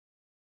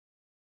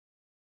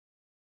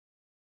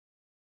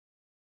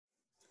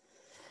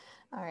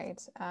All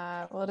right.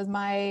 Well, it is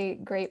my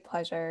great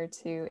pleasure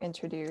to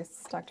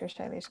introduce Dr.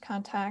 Shailesh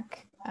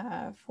Kantak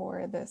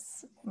for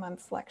this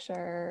month's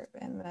lecture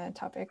in the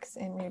Topics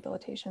in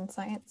Rehabilitation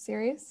Science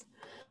series.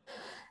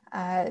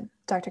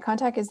 Dr.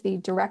 Kantak is the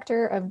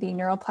director of the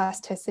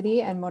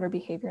Neuroplasticity and Motor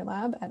Behavior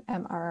Lab at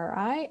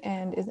MRRI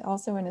and is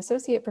also an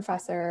associate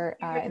professor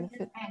in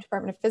the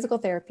Department of Physical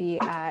Therapy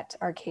at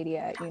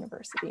Arcadia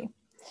University.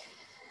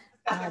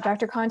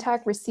 Dr.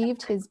 Kantak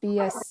received his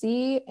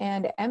BSc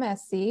and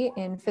MSc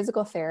in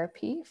physical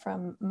therapy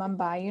from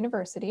Mumbai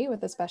University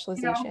with a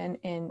specialization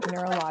in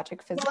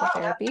neurologic physical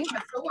therapy.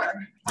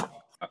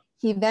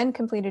 He then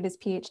completed his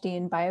PhD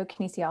in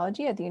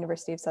biokinesiology at the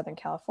University of Southern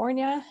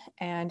California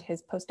and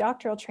his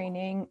postdoctoral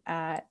training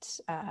at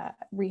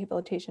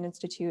Rehabilitation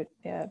Institute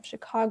of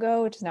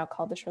Chicago, which is now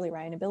called the Shirley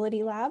Ryan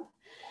Ability Lab,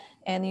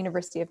 and the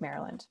University of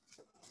Maryland.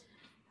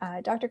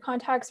 Dr.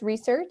 Kantak's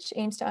research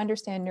aims to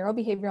understand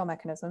neurobehavioral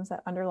mechanisms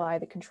that underlie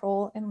the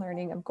control and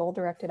learning of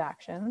goal-directed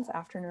actions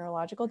after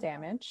neurological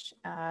damage,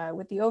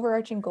 with the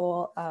overarching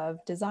goal of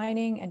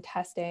designing and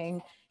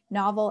testing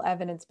novel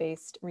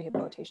evidence-based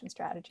rehabilitation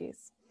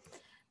strategies.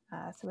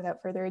 So without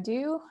further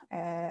ado,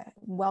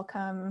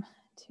 welcome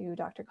to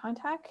Dr.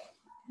 Kantak,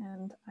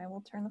 and I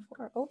will turn the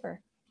floor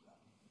over.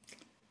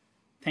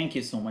 Thank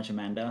you so much,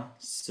 Amanda.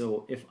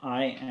 So if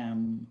I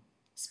am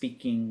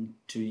speaking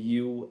to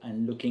you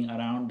and looking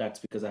around, that's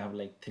because I have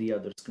like 3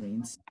 other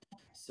screens.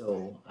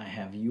 So I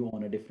have you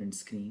on a different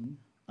screen.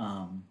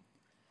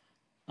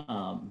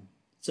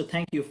 So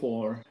thank you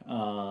for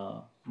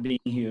being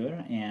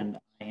here, and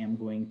I am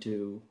going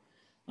to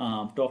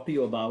talk to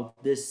you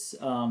about this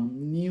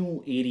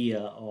new area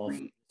of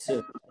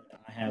research that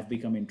I have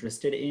become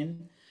interested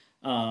in.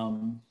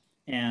 And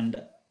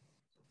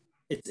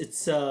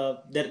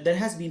there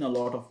has been a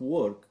lot of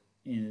work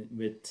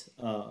with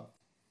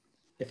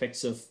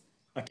effects of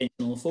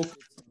attentional focus,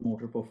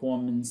 motor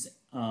performance,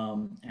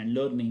 and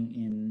learning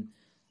in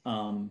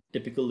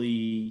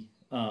typically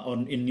or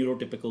in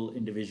neurotypical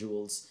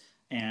individuals.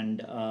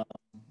 And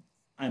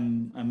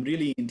I'm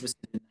really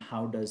interested in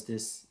how does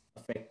this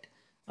affect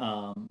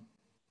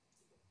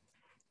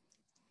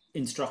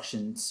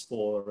instructions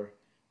for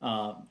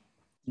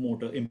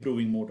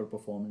improving motor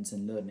performance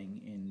and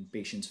learning in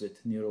patients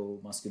with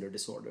neuromuscular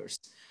disorders.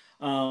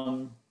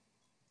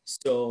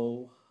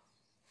 So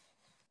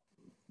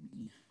let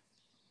me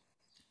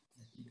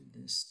do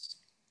this.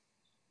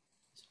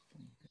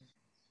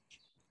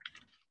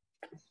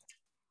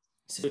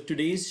 So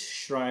today's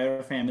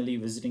Shrier Family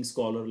Visiting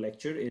Scholar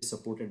Lecture is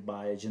supported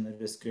by a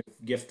generous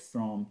gift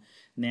from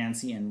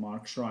Nancy and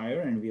Marc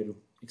Shrier, and we are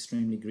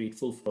extremely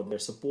grateful for their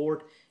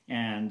support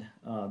and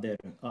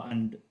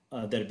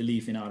their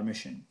belief in our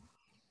mission.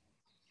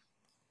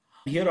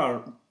 Here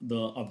are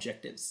the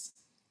objectives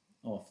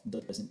of the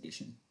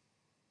presentation.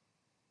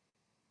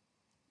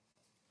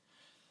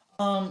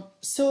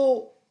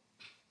 So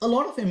a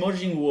lot of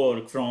emerging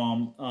work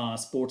from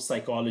sports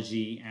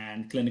psychology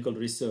and clinical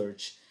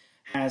research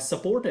has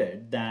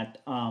supported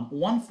that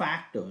one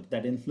factor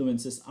that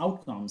influences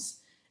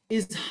outcomes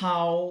is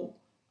how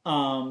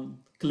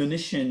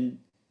clinician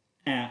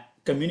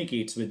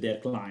communicates with their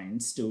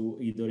clients to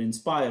either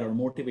inspire or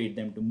motivate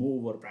them to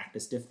move or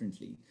practice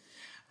differently.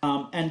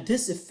 And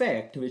this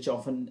effect, which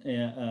often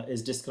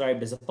is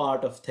described as a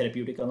part of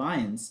therapeutic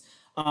alliance,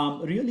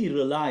 really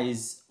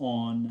relies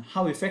on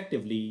how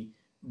effectively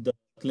the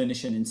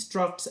clinician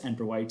instructs and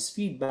provides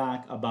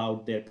feedback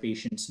about their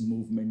patient's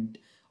movement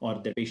or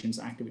their patient's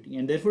activity.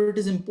 And therefore, it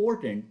is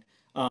important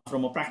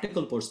from a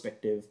practical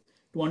perspective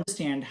to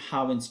understand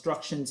how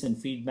instructions and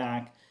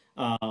feedback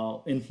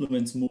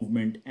influence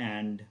movement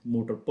and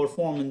motor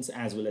performance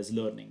as well as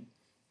learning.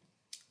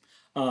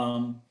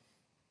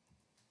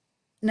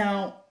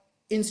 Now,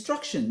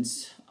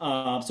 instructions,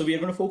 so we are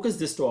going to focus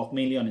this talk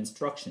mainly on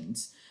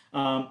instructions.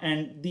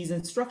 And these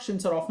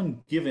instructions are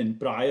often given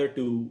prior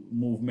to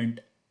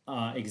movement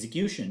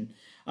execution.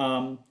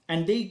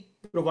 And they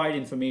provide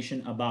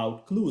information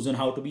about clues on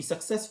how to be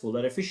successful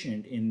or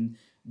efficient in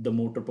the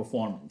motor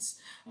performance.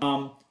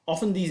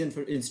 Often these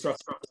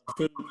instructions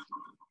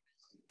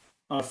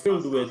are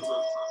filled with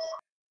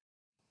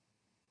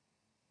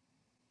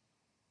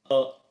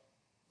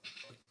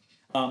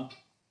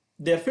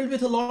they're filled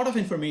with a lot of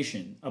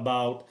information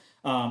about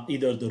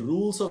either the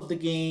rules of the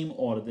game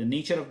or the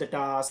nature of the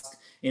task.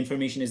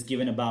 Information is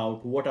given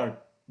about what are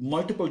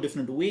multiple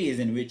different ways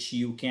in which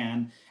you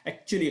can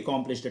actually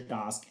accomplish the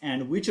task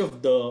and which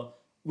of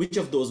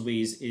those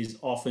ways is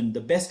often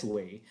the best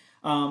way.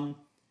 And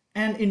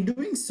in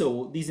doing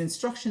so, these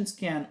instructions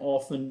can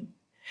often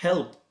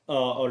help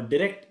or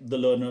direct the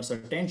learner's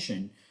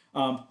attention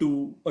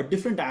to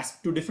different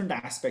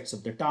aspects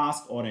of the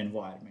task or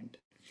environment.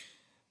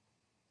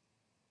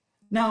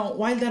 Now,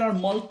 while there are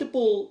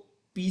multiple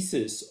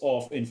pieces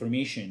of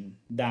information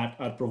that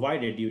are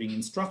provided during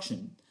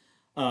instructions,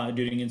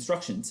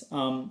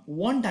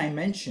 one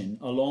dimension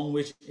along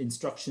which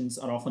instructions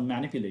are often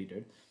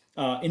manipulated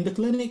in the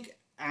clinic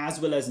as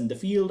well as in the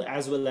field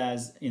as well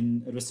as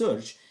in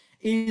research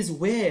is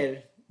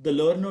where the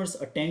learner's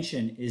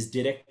attention is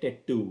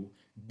directed to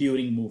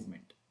during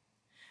movement.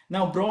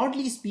 Now,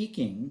 broadly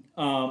speaking,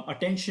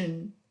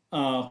 attention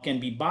can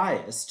be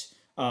biased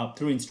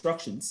through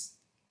instructions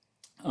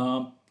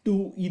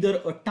to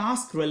either a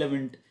task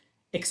relevant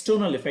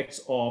external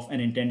effects of an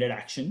intended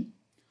action.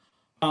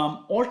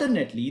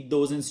 Alternately,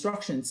 those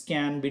instructions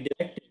can be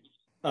directed,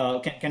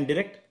 can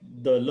direct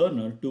the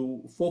learner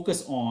to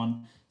focus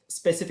on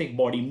specific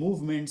body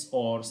movements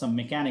or some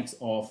mechanics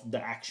of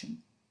the action.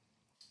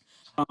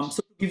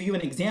 So to give you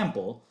an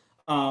example,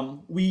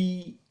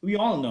 we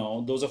all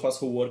know, those of us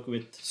who work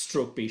with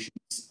stroke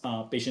patients,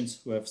 patients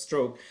who have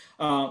stroke,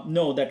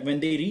 know that when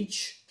they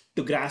reach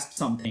to grasp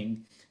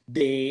something,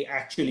 they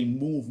actually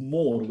move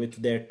more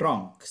with their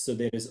trunk. So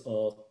there is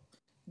a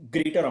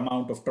greater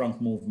amount of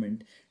trunk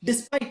movement,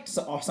 despite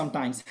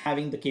sometimes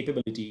having the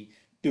capability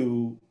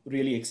to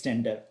really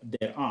extend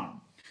their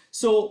arm.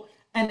 So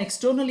an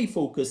externally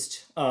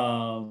focused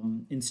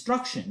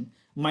instruction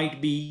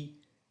might be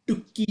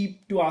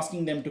to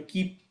asking them to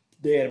keep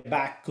their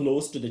back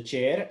close to the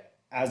chair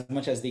as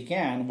much as they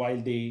can while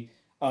they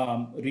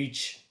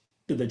reach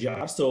to the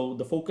jar. So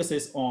the focus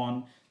is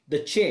on the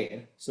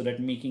chair, so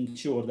that making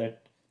sure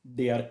that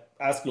they are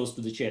as close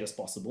to the chair as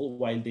possible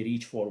while they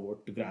reach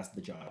forward to grasp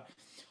the jar.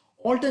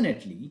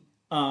 Alternately,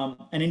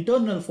 an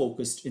internal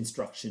focused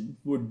instruction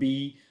would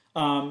be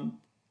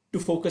to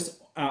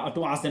focus,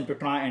 to ask them to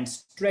try and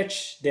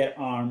stretch their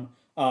arm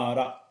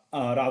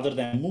rather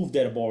than move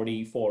their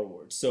body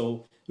forward.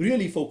 So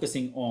really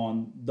focusing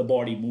on the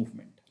body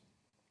movement.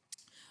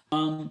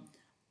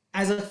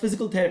 As a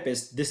physical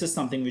therapist, this is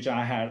something which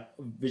I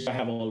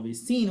have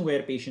always seen,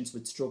 where patients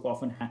with stroke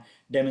often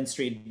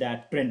demonstrate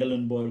that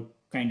Trendelenburg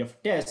kind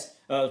of test,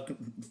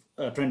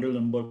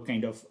 Trendelenburg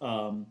kind of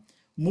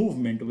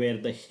movement, where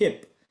the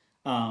hip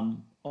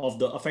of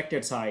the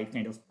affected side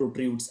kind of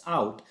protrudes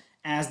out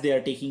as they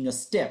are taking a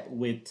step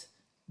with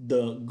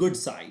the good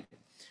side.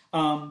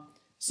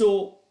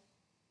 So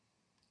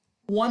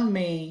one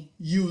may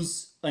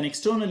use an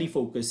externally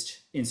focused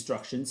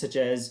instruction, such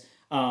as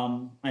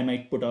I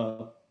might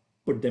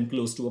put them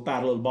close to a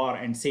parallel bar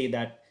and say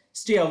that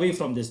stay away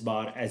from this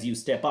bar as you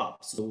step up.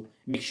 So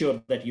make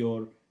sure that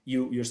you're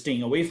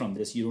staying away from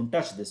this, you don't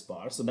touch this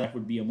bar. So that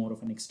would be a more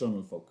of an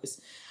external focus.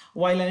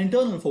 While an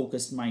internal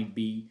focus might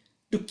be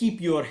to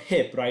keep your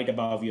hip right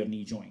above your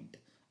knee joint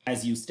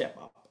as you step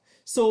up.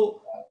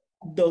 So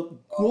the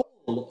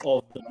goal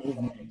of the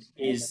movement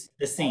is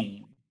the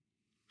same.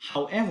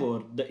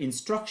 However, the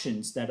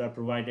instructions that are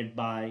provided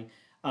by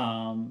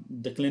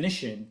the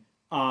clinician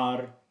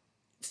are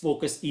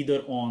focused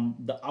either on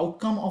the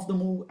outcome of the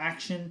move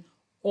action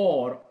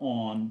or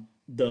on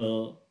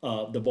the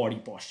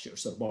body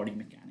postures or body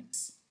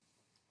mechanics.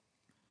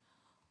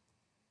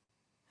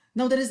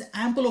 Now, there is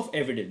ample of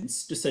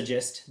evidence to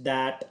suggest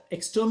that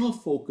external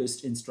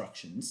focused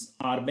instructions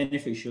are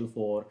beneficial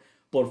for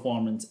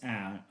performance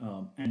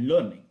and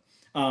learning.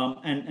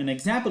 And an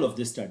example of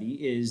this study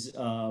is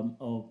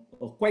a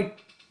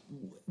quite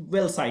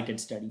well-cited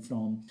study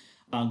from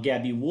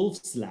Gabby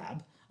Wolf's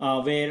lab,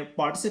 where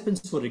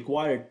participants were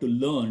required to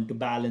learn to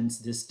balance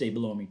this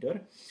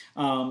stabilometer.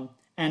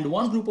 And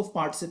one group of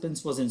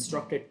participants was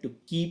instructed to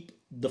keep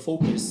the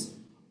focus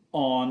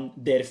on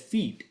their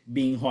feet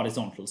being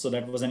horizontal. So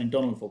that was an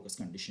internal focus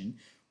condition,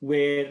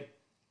 where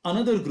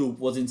another group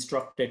was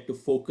instructed to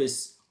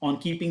focus on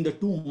keeping the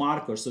two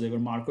markers. So there were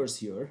markers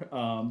here.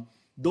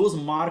 Those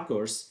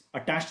markers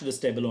attached to the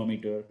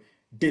stabilometer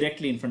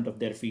directly in front of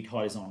their feet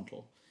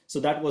horizontal. So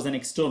that was an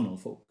external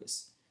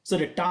focus. So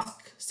the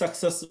task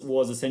success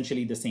was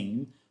essentially the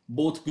same.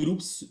 Both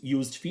groups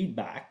used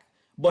feedback,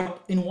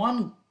 but in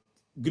one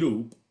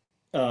group,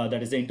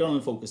 that is the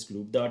internal focus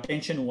group, the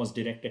attention was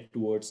directed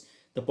towards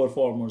the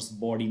performer's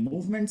body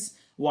movements,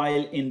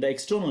 while in the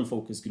external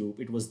focus group,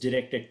 it was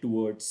directed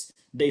towards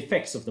the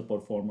effects of the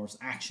performer's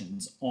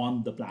actions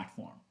on the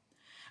platform.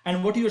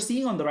 And what you're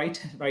seeing on the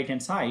right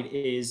hand side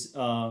is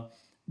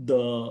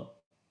the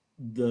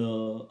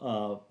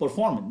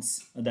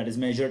performance that is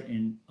measured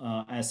in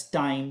as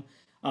time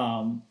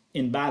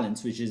in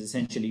balance, which is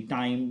essentially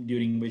time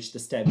during which the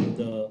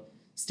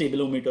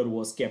stabilometer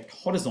was kept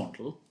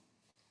horizontal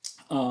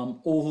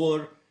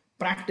over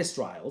practice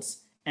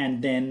trials,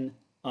 and then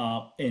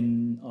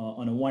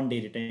on a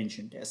one-day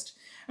retention test.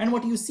 And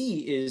what you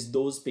see is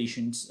those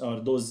patients, or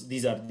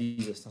these are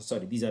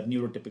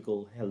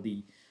neurotypical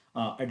healthy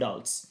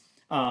adults.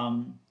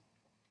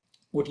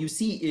 What you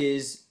see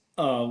is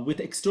with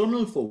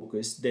external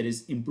focus, there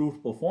is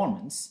improved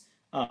performance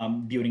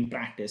during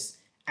practice,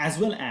 as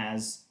well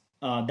as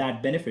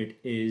that benefit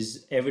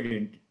is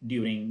evident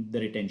during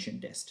the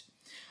retention test.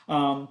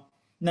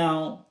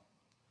 Now,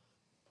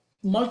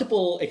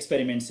 multiple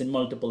experiments in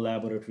multiple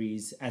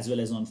laboratories, as well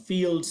as on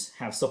fields,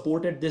 have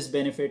supported this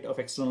benefit of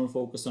external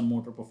focus on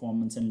motor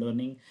performance and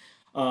learning.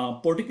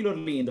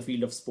 Particularly in the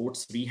field of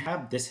sports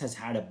rehab, this has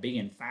had a big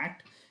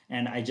impact.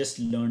 And I just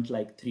learned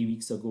like 3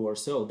 weeks ago or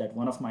so that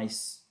one of my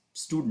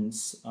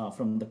students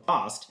from the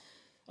past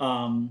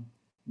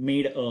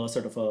made a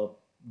sort of a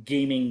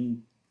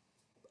gaming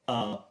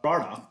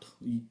product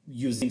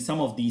using some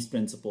of these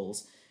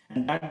principles.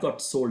 and that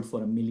got sold for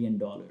 $1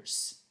 million.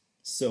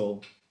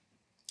 So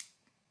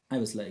I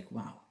was like,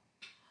 wow.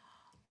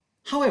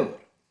 However,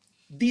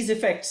 these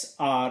effects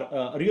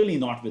are really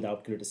not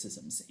without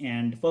criticisms.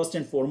 And first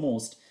and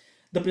foremost,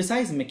 the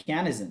precise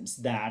mechanisms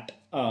that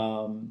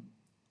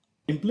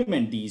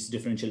implement these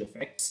differential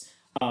effects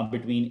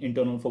between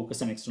internal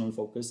focus and external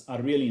focus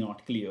are really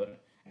not clear.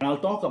 And I'll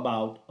talk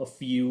about a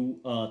few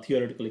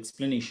theoretical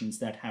explanations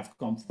that have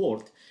come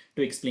forth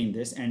to explain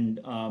this. And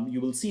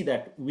you will see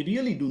that we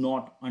really do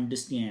not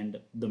understand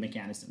the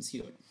mechanisms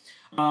here.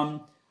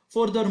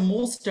 Further,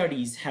 most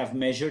studies have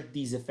measured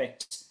these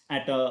effects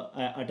at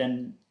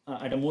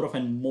a more of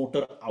a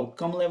motor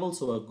outcome level,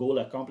 so a goal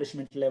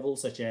accomplishment level,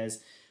 such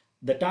as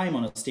the time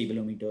on a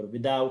stabilometer,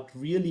 without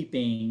really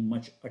paying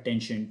much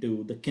attention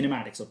to the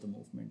kinematics of the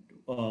movement.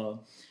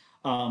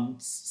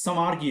 Some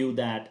argue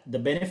that the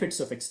benefits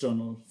of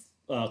external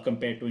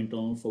compared to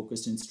internal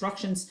focused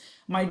instructions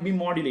might be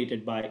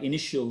modulated by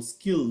initial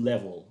skill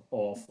level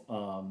of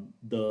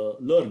the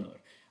learner,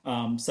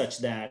 such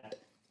that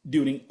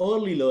during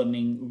early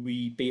learning,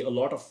 we pay a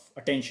lot of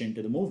attention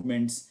to the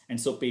movements, and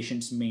so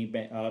patients may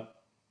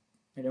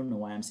I don't know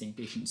why I'm saying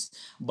patients,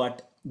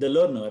 but the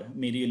learner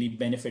may really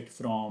benefit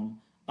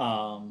from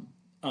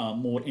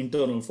more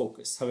internal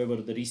focus. However,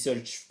 the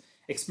research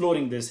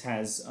exploring this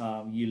has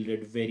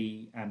yielded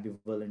very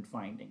ambivalent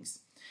findings.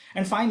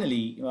 And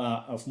finally,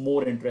 of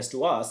more interest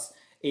to us,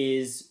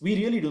 is we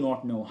really do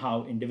not know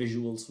how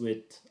individuals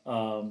with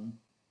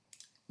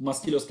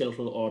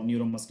musculoskeletal or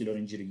neuromuscular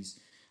injuries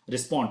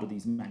respond to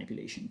these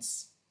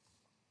manipulations.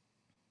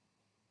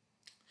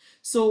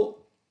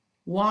 So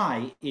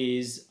why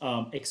is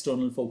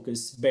external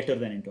focus better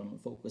than internal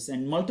focus?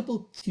 And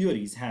multiple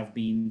theories have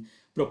been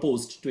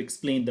proposed to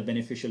explain the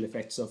beneficial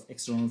effects of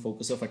external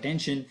focus of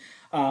attention,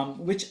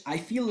 which I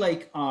feel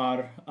like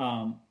are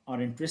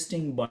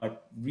interesting,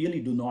 but really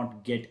do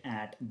not get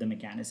at the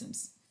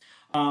mechanisms.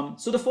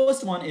 So the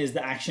first one is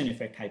the action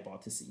effect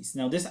hypothesis.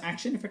 Now, this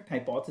action effect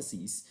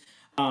hypothesis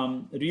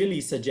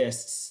really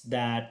suggests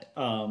that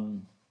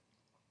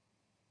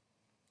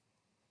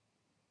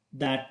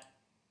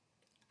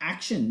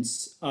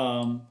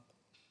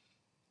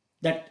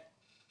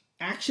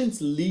actions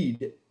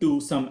lead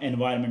to some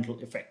environmental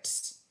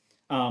effects,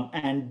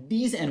 and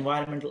these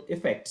environmental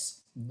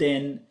effects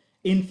then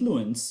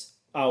influence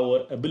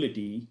our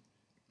ability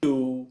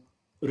to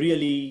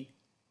really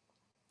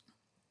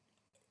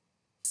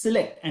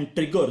select and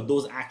trigger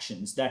those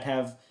actions that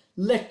have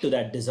led to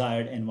that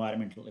desired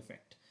environmental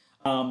effect.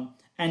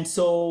 And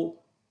so,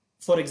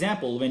 for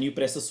example, when you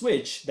press a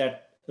switch,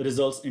 that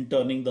results in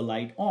turning the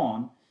light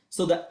on.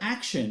 So the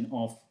action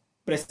of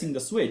pressing the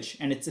switch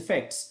and its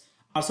effects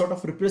are sort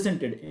of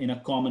represented in a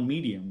common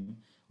medium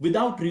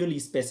without really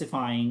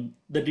specifying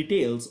the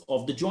details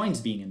of the joints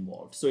being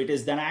involved. So it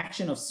is that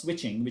action of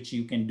switching, which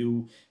you can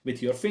do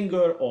with your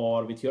finger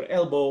or with your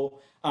elbow.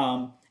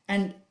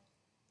 And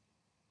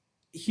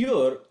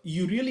here,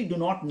 you really do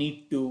not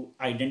need to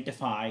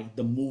identify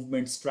the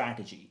movement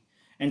strategy.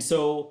 And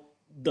so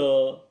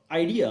the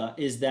idea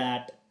is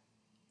that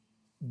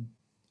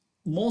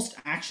most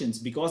actions,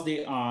 because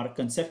they are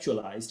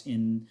conceptualized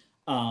in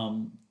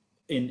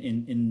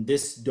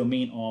this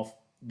domain of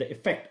the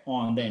effect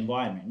on the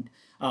environment,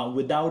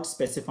 without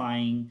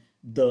specifying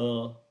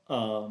the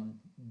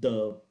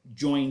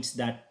joints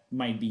that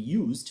might be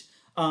used,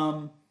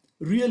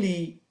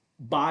 really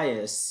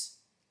bias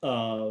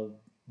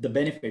the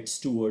benefits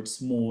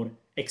towards more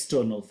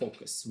external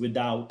focus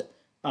without,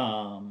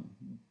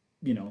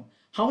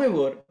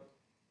 However,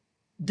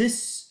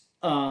 this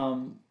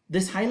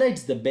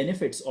highlights the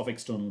benefits of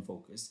external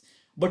focus,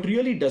 but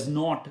really does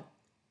not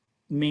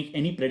make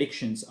any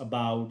predictions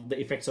about the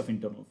effects of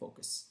internal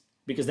focus,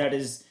 because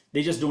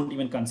they just don't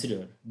even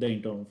consider the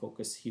internal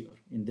focus here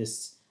in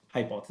this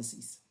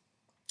hypothesis.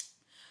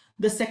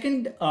 The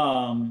second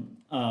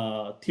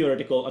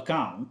theoretical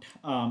account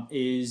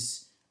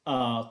is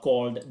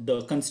called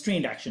the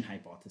constrained action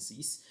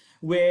hypothesis,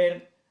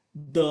 where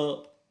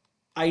the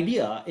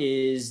idea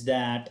is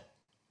that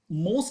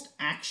most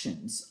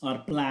actions are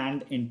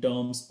planned in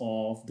terms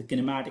of the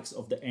kinematics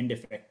of the end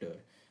effector,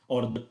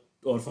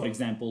 or for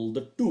example,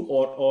 the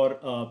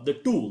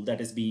tool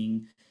that is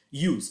being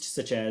used,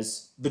 such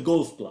as the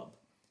golf club.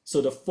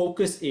 So the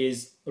focus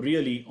is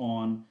really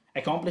on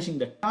accomplishing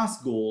the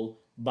task goal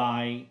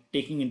by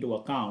taking into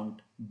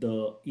account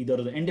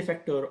either the end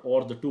effector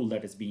or the tool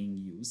that is being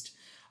used.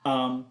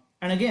 And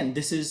again,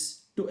 this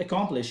is to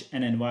accomplish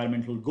an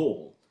environmental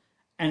goal.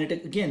 And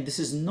again, this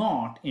is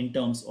not in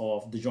terms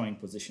of the joint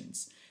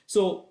positions.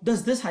 So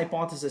does this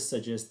hypothesis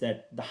suggest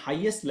that the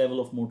highest level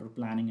of motor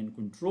planning and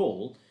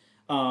control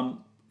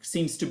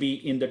seems to be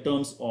in the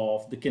terms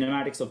of the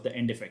kinematics of the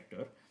end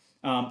effector,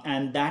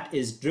 and that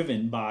is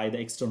driven by the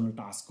external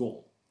task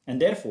goal.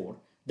 And therefore,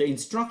 the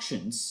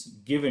instructions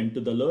given to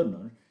the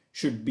learner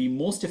should be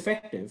most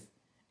effective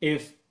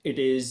if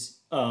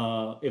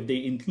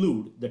they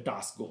include the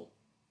task goal.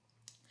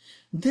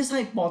 This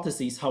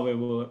hypothesis,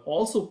 however,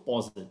 also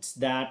posits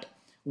that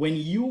when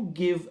you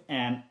give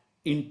an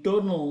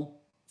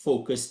internal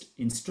focused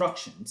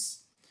instructions,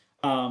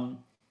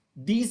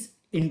 these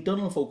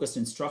internal focused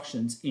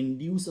instructions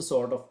induce a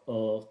sort of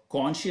a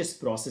conscious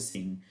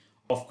processing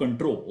of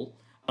control,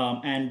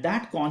 and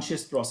that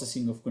conscious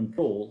processing of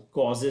control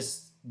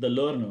causes the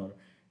learner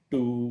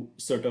to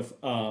sort of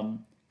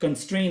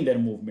constrain their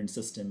movement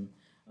system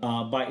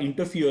by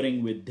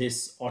interfering with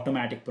this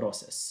automatic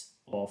process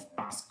of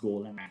task,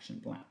 goal, and action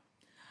plan.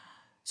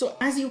 So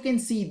as you can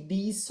see,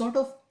 these sort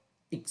of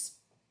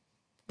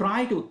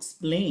try to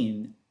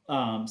explain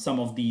some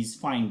of these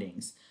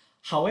findings.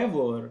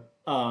 However,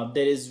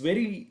 there is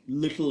very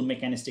little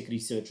mechanistic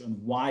research on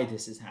why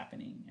this is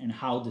happening and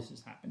how this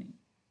is happening.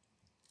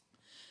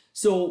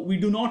 So we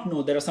do not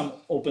know. There are some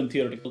open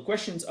theoretical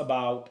questions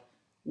about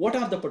what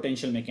are the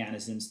potential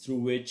mechanisms through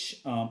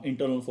which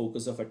internal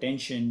focus of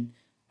attention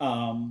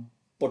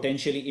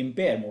potentially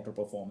impair motor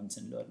performance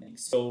and learning.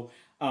 So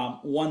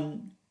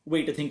one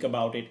way to think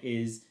about it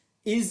is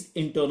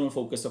internal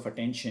focus of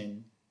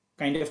attention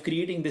kind of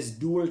creating this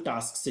dual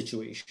task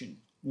situation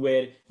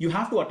where you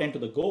have to attend to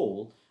the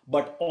goal,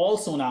 but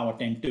also now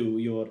attend to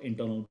your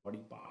internal body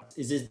parts?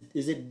 Is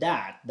it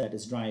that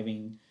is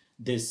driving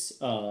this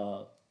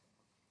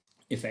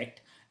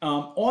effect?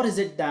 Or is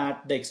it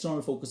that the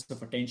external focus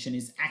of attention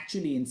is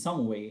actually in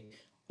some way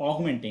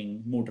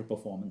augmenting motor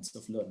performance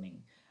of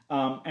learning?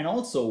 And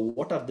also,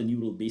 what are the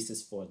neural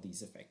bases for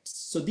these effects?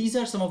 So these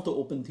are some of the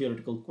open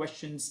theoretical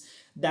questions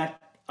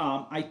that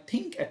I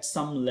think at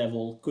some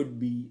level could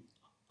be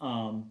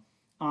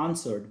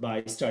answered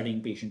by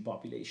studying patient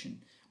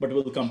population, but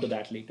we'll come to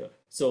that later.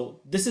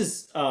 So this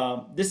is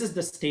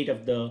the state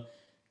of the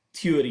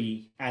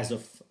theory as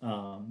of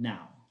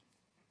now.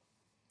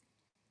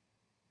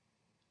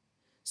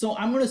 So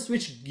I'm going to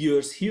switch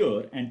gears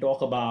here and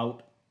talk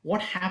about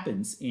what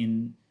happens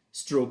in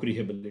stroke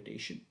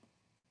rehabilitation.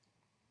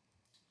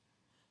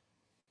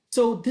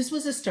 So this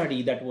was a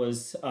study that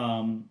was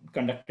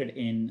conducted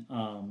in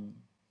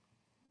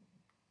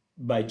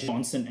by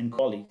Johnson and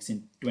colleagues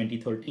in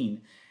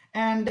 2013.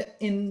 And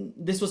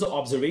this was an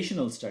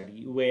observational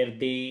study where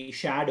they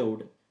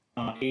shadowed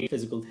 8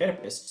 physical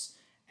therapists.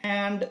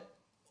 And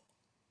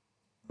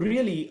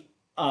really,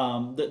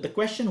 the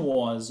question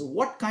was,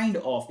 what kind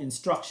of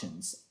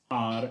instructions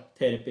are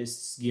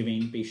therapists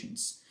giving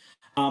patients?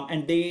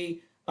 And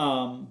they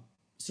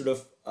sort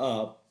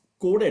of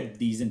coded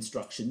these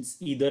instructions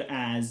either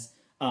as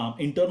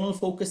internal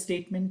focus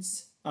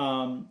statements,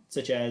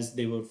 such as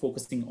they were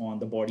focusing on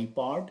the body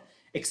part,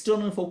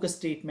 external focus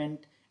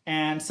statement,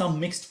 and some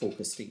mixed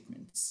focus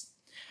statements.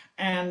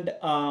 And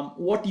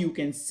what you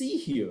can see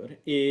here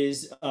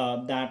is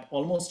that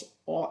almost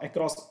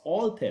across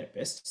all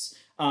therapists,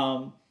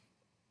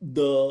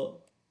 the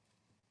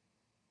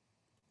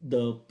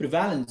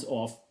prevalence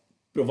of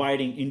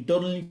providing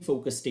internally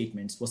focused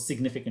statements was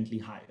significantly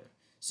higher.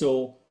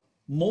 So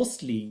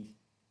mostly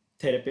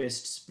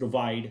therapists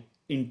provide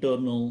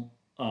internal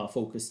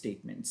focus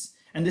statements.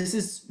 And this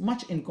is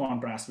much in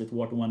contrast with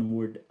what one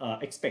would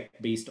expect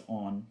based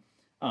on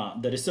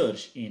the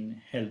research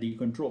in healthy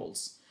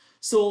controls.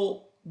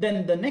 So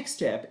then the next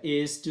step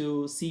is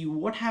to see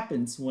what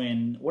happens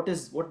when, what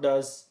does, do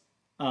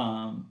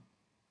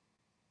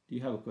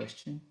you have a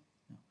question?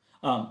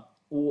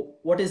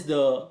 What is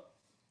the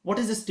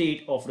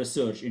state of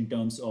research in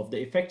terms of the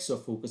effects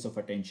of focus of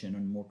attention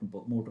on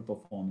motor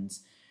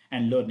performance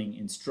and learning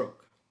in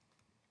stroke?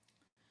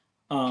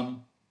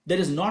 There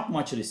is not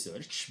much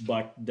research,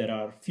 but there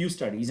are few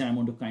studies, and I'm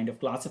going to kind of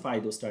classify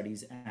those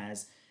studies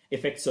as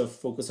effects of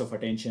focus of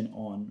attention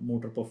on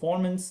motor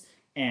performance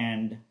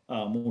and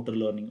motor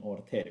learning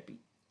or therapy.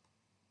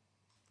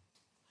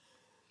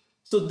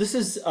 So this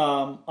is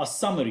a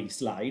summary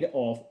slide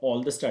of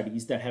all the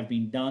studies that have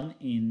been done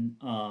in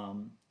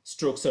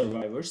stroke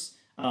survivors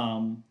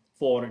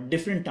for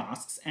different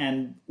tasks,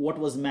 and what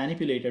was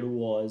manipulated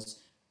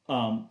was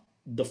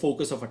the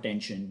focus of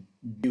attention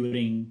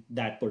during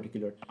that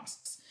particular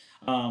tasks.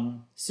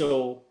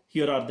 So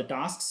here are the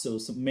tasks. So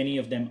many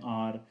of them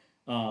are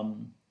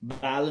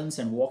balance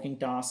and walking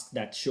tasks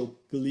that show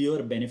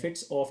clear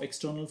benefits of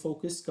external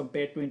focus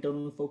compared to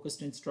internal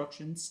focused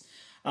instructions.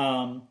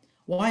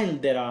 While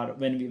there are,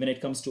 when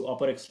it comes to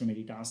upper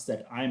extremity tasks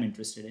that I'm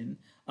interested in,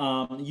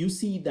 you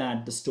see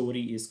that the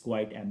story is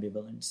quite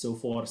ambivalent. So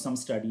for some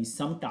studies,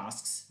 some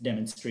tasks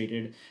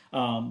demonstrated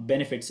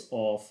benefits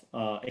of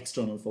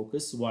external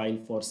focus, while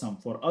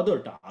for other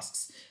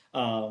tasks,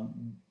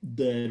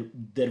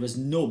 there was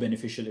no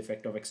beneficial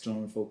effect of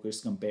external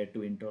focus compared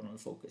to internal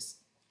focus.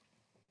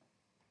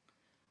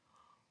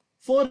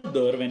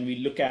 Further, when we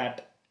look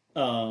at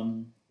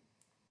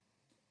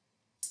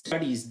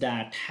studies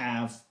that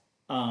have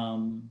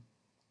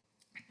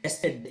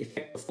tested the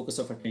effect of focus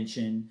of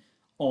attention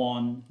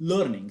on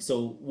learning.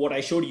 So what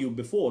I showed you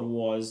before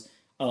was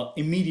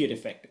immediate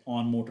effect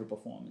on motor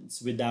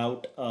performance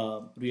without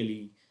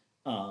really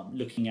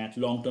looking at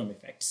long-term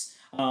effects.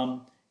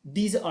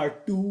 These are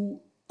 2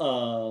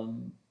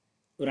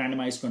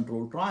 randomized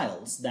control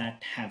trials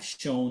that have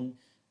shown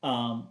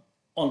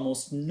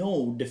almost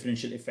no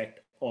differential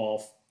effect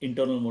of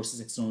internal versus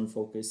external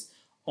focus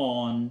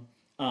on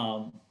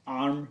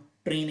arm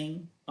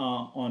training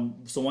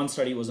so one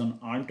study was on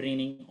arm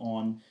training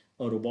on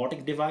a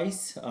robotic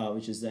device,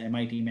 which is the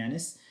MIT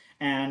Manus,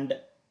 and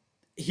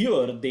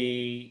here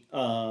they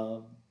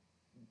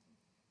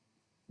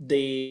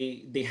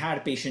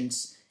had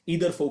patients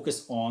either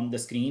focus on the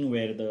screen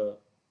where the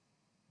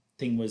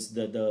thing was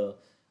the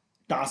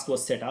task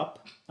was set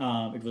up.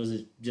 It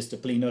was just a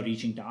planar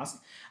reaching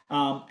task.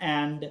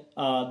 And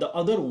the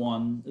other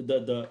one,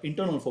 the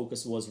internal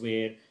focus was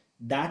where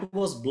that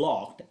was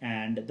blocked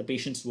and the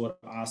patients were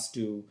asked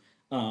to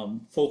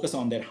focus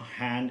on their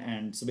hand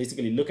and so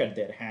basically look at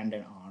their hand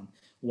and arm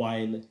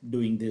while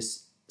doing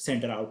this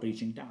center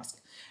outreaching task.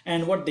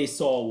 And what they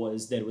saw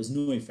was there was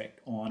no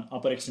effect on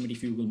upper extremity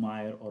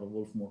Fugel-Meyer or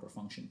Wolf motor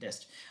function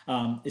test,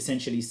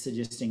 essentially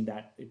suggesting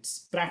that it's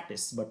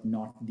practice but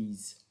not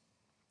these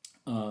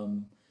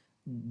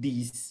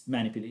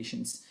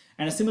manipulations.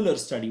 And a similar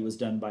study was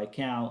done by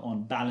Cal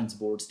on balance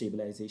board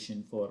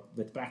stabilization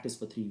with practice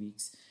for 3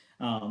 weeks,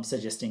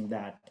 suggesting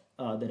that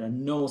there are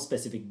no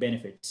specific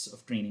benefits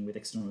of training with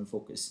external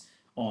focus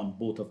on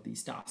both of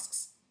these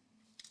tasks.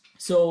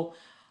 So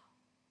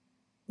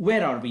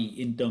where are we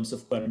in terms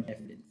of current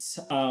evidence?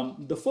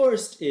 The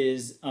first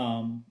is,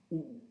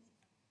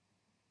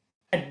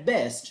 at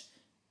best,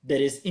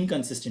 there is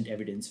inconsistent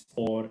evidence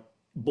for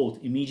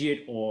both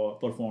immediate or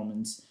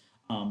performance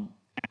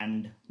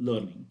and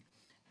learning.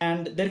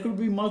 And there could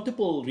be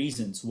multiple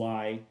reasons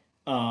why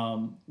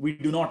we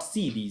do not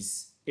see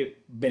these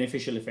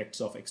beneficial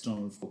effects of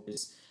external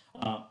focus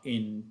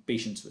in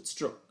patients with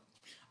stroke.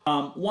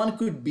 One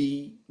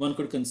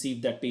could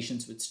conceive that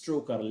patients with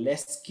stroke are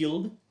less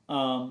skilled,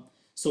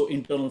 so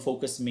internal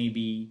focus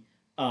may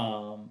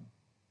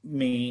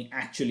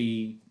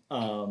actually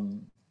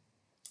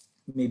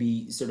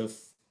maybe sort of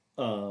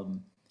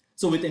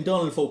so with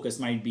internal focus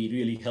might be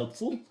really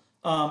helpful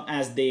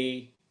as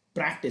they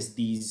practice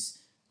these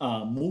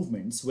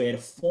movements where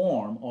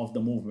form of the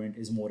movement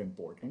is more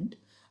important,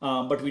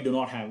 but we do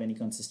not have any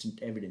consistent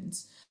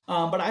evidence.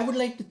 But I would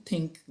like to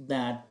think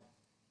that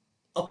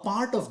a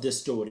part of this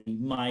story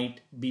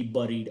might be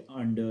buried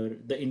under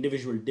the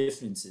individual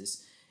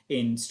differences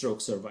in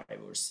stroke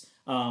survivors.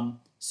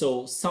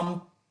 So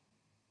some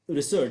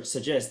research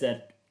suggests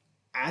that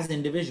as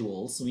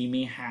individuals, we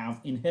may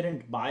have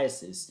inherent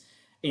biases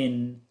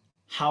in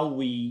how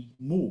we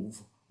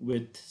move,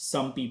 with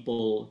some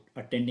people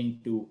attending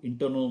to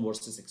internal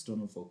versus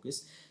external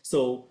focus.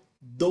 So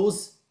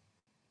those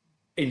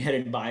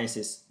inherent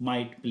biases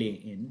might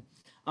play in.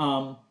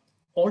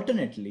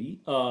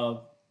 Alternately,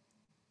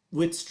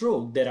 with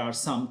stroke, there are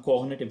some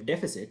cognitive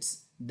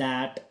deficits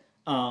that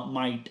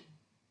might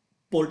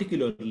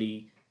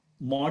particularly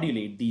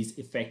modulate these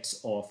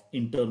effects of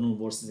internal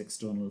versus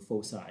external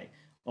foci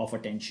of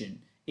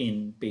attention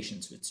in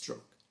patients with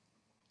stroke.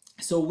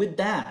 So with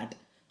that,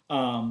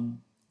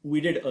 we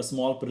did a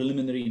small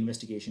preliminary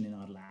investigation in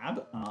our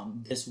lab.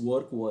 This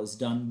work was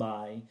done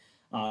by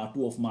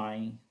two of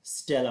my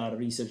stellar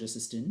research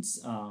assistants,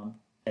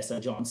 Tessa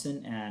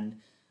Johnson and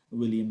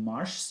William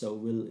Marsh. So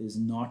Will is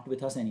not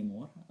with us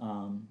anymore,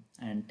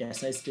 and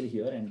Tessa is still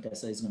here, and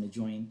Tessa is going to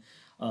join.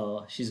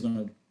 She's going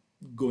to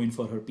go in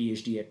for her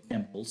PhD at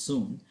Temple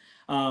soon.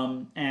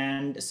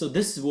 And so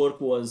this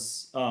work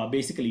was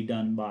basically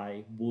done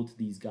by both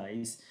these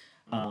guys,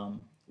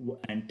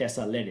 and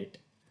Tessa led it.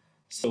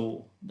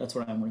 So that's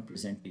what I'm going to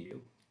present to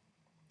you.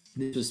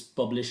 This was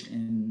published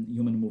in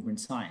Human Movement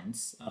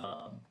Science.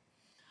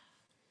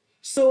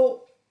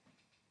 So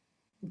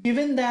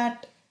given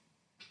that,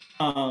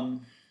 so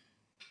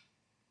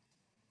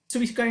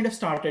we kind of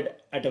started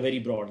at a very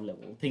broad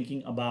level,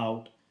 thinking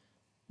about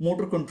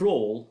motor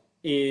control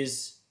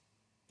is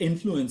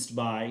influenced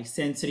by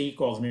sensory,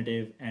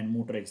 cognitive, and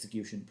motor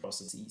execution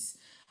processes.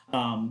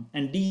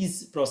 And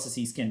these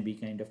processes can be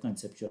kind of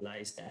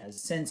conceptualized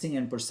as sensing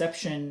and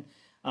perception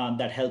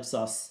that helps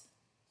us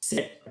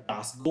set a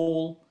task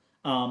goal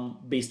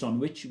based on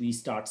which we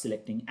start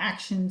selecting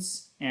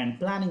actions and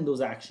planning those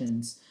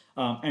actions.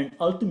 And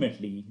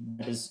ultimately,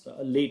 that is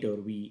later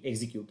we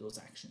execute those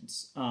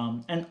actions.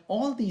 And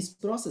all these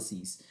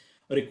processes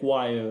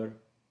require,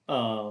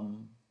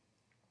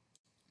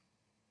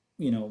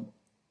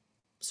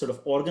 sort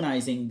of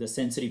organizing the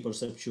sensory,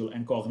 perceptual,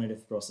 and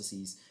cognitive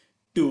processes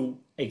to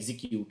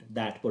execute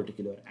that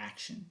particular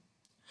action.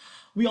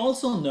 We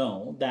also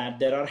know that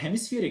there are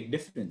hemispheric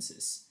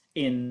differences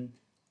in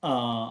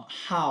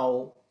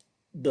how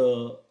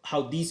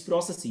these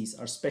processes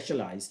are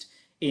specialized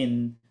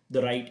in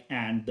the right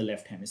and the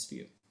left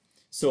hemisphere.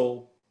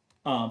 So,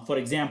 for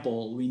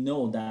example, we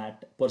know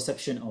that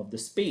perception of the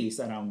space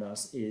around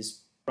us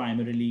is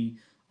primarily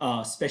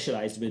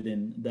specialized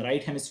within the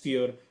right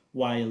hemisphere,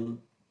 while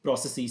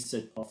processes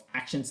of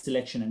action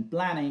selection and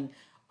planning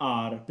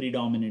are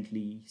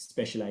predominantly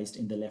specialized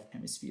in the left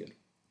hemisphere.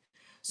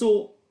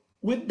 So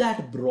with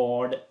that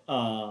broad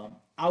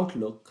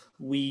outlook,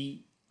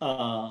 the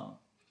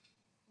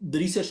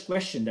research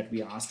question that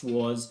we asked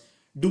was,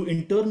 do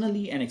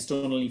internally and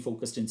externally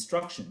focused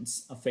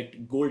instructions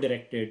affect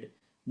goal-directed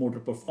motor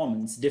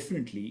performance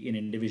differently in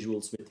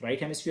individuals with right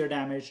hemisphere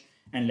damage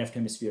and left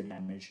hemisphere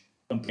damage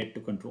compared to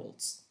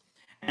controls?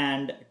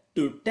 And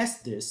to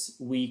test this,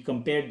 we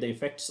compared the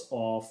effects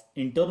of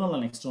internal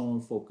and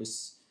externally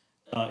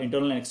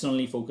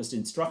focused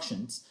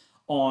instructions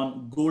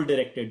on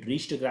goal-directed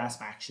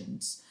reach-to-grasp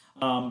actions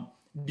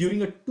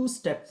during a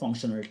two-step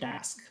functional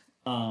task.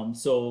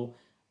 So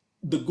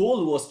the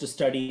goal was to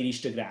study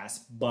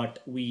reach-to-grasp, but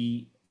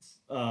we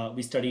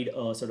studied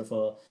a sort of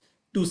a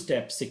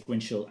two-step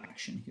sequential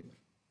action here.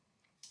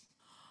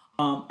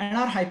 And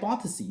our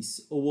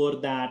hypotheses were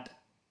that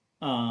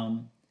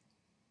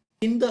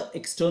in the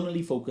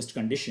externally focused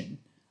condition,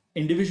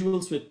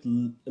 individuals with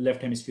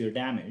left hemisphere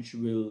damage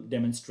will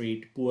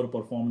demonstrate poor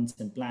performance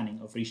and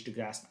planning of reach to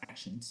grasp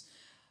actions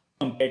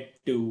compared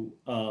to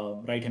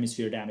right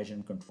hemisphere damage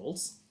and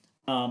controls.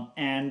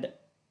 And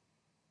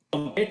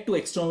compared to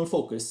external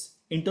focus,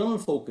 internal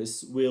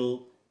focus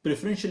will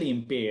preferentially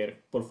impair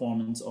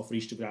performance of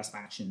reach to grasp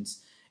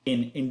actions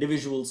in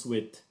individuals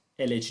with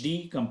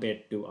LHD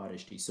compared to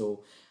RHD.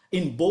 So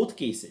in both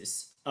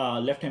cases,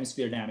 left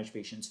hemisphere damage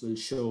patients will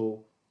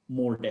show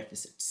more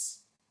deficits.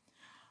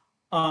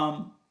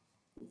 Yikes,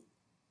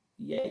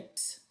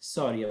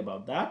 sorry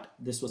about that.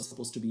 This was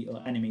supposed to be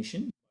an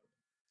animation.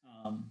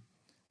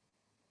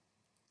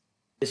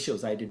 This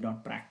shows I did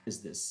not practice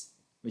this,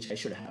 which I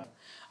should have.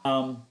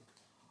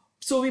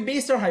 So we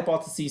based our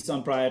hypotheses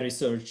on prior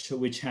research,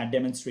 which had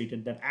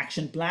demonstrated that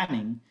action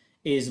planning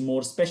is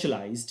more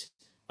specialized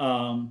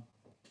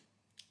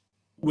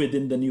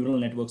within the neural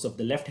networks of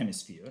the left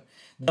hemisphere.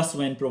 Thus,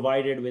 when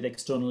provided with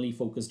externally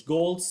focused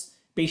goals,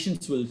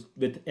 patients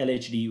with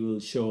LHD will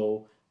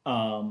show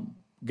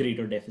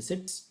greater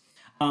deficits.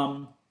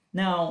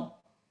 Now,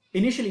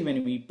 initially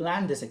when we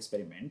planned this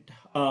experiment,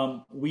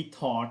 we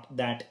thought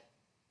that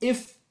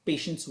if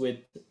patients with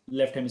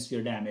left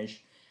hemisphere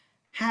damage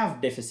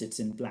have deficits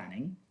in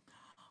planning,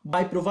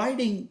 by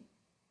providing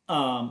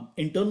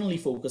internally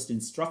focused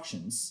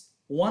instructions,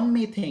 one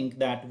may think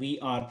that we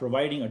are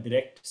providing a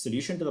direct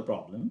solution to the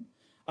problem.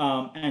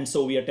 And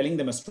so we are telling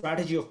them a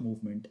strategy of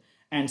movement.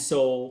 And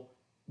so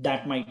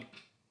that might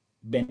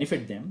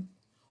benefit them.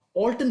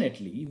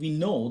 Alternately, we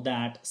know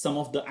that some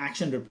of the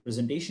action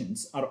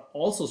representations are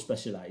also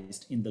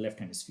specialized in the left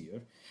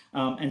hemisphere.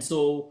 And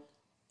so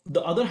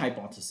the other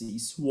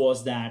hypothesis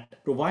was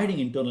that providing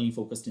internally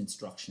focused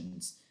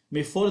instructions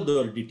may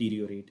further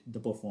deteriorate the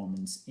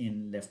performance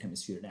in left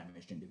hemisphere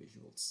damaged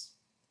individuals.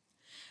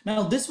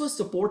 Now, this was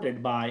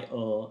supported by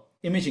an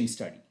imaging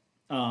study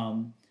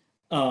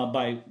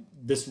by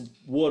this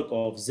work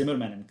of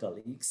Zimmerman and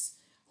colleagues,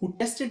 who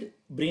tested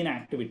brain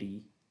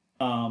activity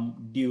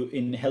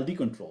in healthy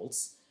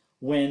controls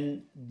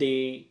when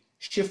they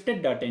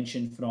shifted the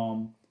attention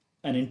from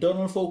an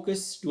internal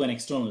focus to an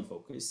external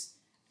focus.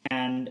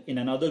 And in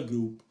another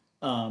group,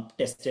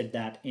 tested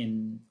that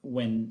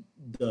when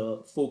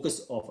the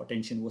focus of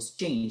attention was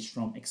changed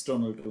from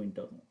external to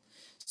internal.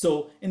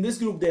 So in this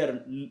group,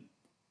 they're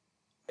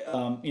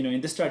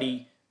in the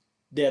study,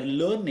 they're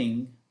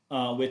learning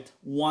with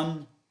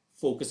one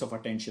focus of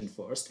attention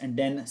first and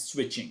then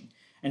switching.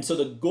 And so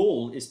the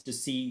goal is to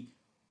see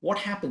what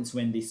happens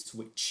when they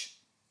switch.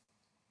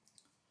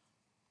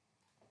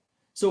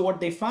 So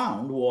what they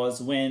found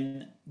was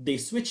when they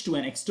switched to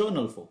an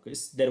external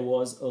focus, there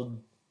was a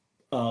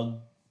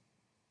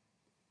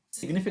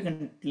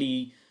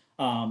significantly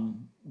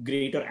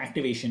greater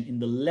activation in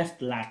the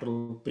left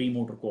lateral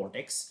premotor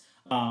cortex,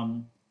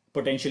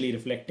 potentially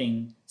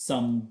reflecting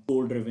some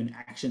goal-driven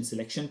action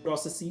selection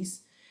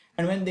processes.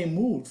 And when they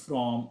moved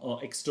from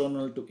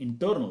external to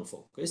internal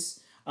focus,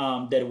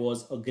 there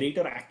was a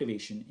greater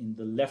activation in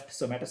the left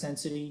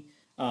somatosensory,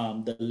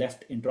 the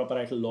left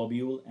intraparietal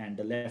lobule, and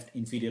the left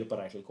inferior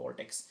parietal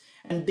cortex.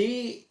 And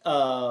they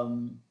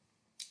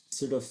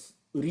sort of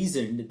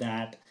reasoned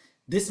that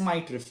this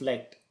might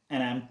reflect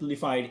an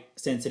amplified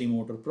sensory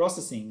motor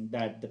processing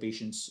that the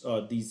patients,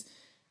 these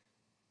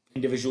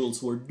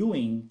individuals were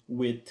doing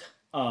with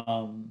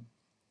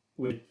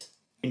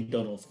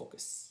internal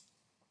focus.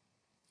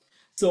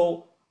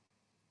 So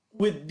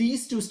with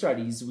these two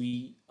studies,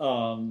 we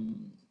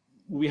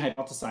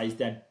hypothesized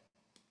that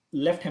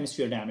left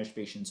hemisphere damaged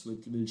patients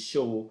will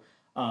show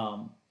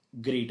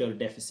greater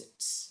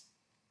deficits.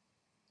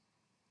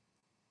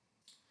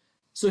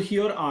 So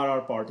here are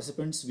our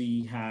participants.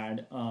 We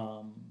had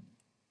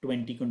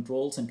 20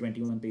 controls and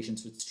 21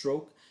 patients with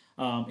stroke.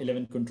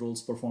 11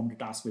 controls performed a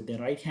task with their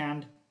right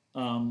hand,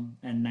 and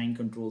 9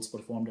 controls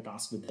performed a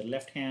task with their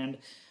left hand.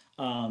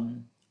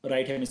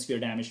 Right hemisphere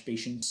damaged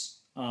patients,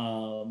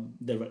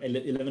 there were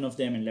 11 of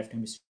them, and left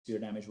hemisphere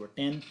damage were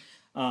 10.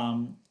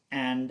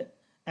 And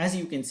as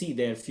you can see,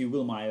 their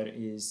Fugl-Meyer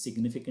is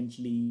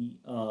significantly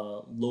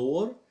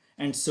lower.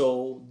 And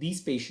so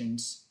these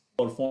patients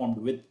performed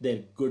with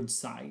their good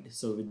side,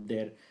 so with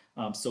their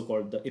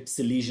so-called the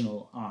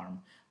ipsilesional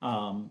arm,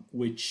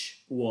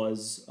 which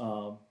was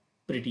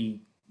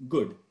pretty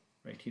good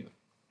right here.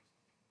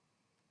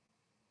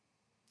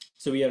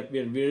 So we're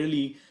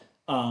really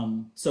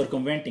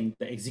circumventing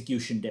the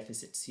execution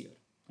deficits here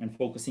and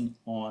focusing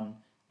on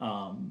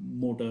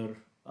motor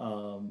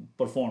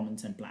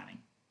performance and planning.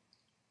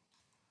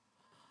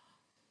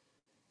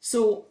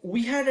 So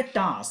we had a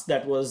task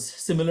that was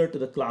similar to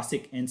the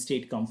classic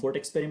end-state comfort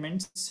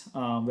experiments,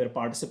 where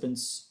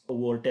participants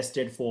were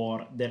tested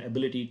for their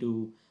ability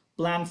to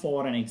plan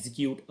for and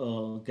execute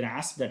a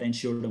grasp that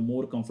ensured a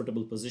more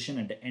comfortable position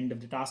at the end of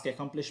the task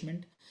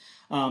accomplishment.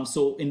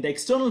 So in the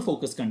external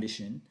focus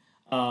condition,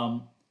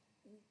 um,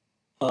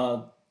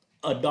 uh,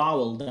 a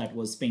dowel that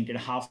was painted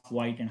half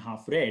white and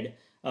half red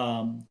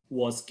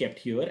was kept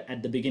here.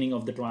 At the beginning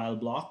of the trial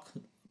block,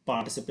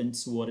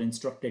 participants were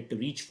instructed to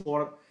reach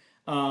for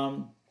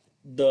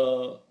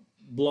the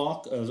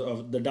block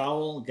of the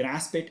dowel,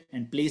 grasp it,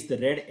 and place the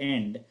red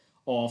end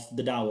of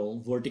the dowel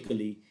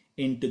vertically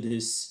into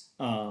this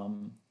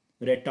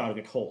red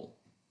target hole.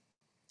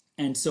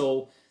 And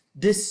so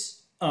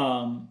this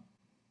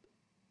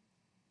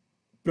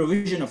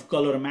provision of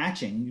color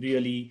matching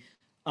really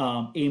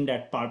aimed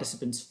at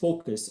participants'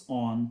 focus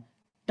on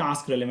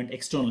task relevant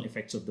external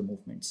effects of the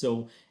movement.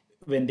 So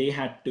when they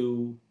had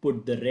to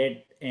put the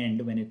red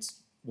end when it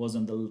was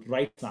on the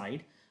right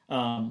side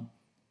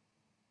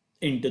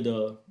into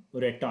the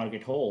red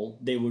target hole,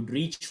 they would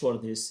reach for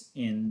this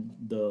in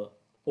the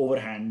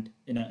overhand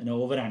in an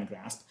overhand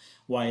grasp,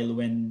 while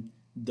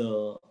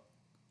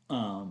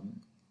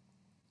um,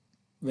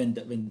 when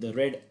the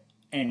red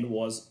end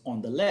was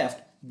on the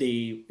left,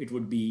 it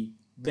would be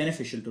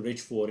beneficial to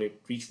reach for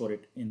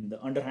it in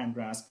the underhand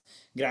grasp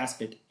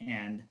it,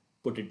 and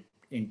put it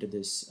into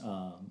this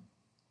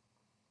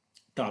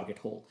target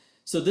hole.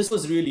 So this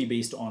was really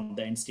based on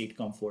the end state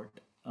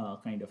comfort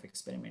kind of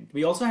experiment.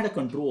 We also had a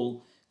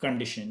control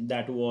condition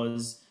that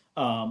was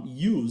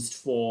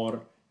used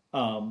to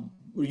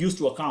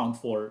account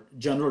for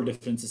general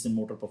differences in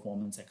motor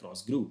performance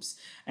across groups,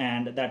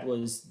 and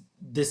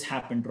this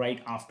happened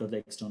right after the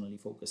externally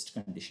focused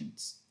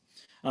conditions.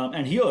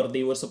 And here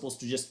they were supposed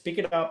to just pick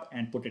it up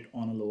and put it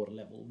on a lower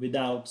level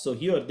so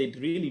here they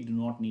really do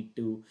not need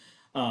to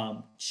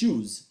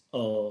choose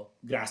a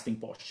grasping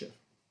posture.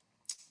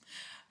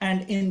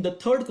 And in the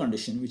third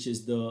condition, which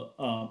is the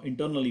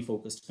internally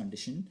focused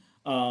condition,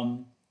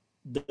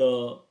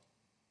 the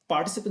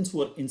participants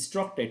were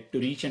instructed to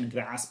reach and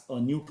grasp a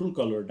neutral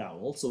color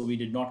dowel. So we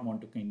did not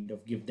want to kind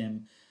of give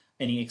them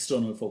any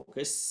external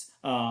focus.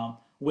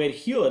 Where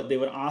here they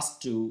were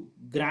asked to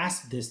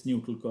grasp this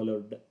neutral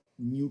colored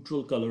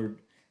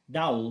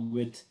dowel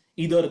with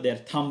either their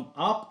thumb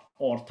up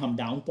or thumb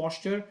down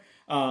posture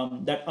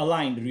that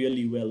aligned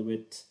really well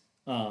with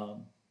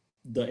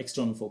the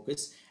external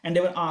focus, and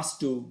they were asked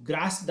to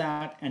grasp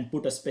that and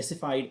put a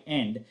specified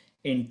end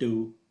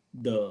into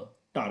the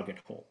target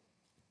hole.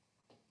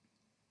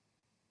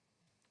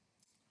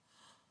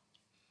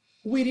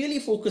 We really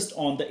focused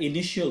on the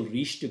initial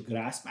reach to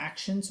grasp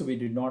action, so we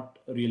did not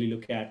really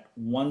look at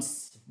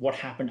what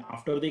happened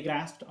after they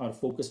grasped. Our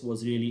focus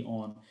was really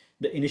on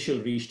the initial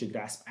reach to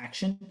grasp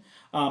action,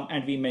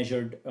 and we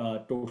measured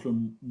total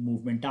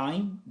movement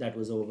time, that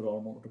was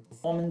overall motor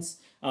performance,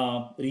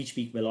 reach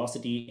peak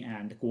velocity,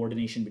 and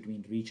coordination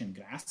between reach and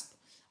grasp.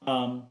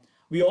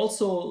 We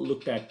also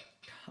looked at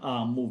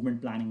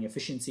movement planning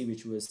efficiency,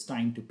 which was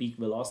time to peak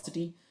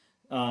velocity,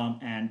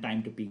 and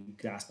time to peak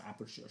grasp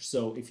aperture.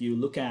 So if you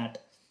look at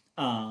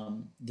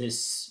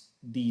these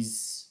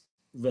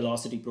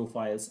velocity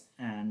profiles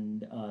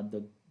and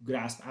the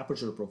grasp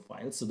aperture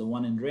profile, so the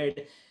one in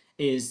red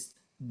is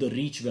the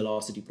reach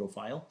velocity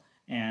profile,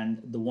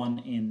 and the one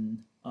in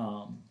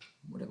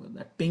whatever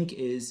that pink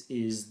is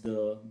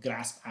the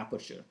grasp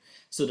aperture.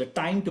 So the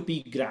time to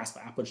peak grasp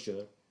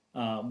aperture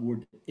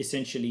would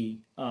essentially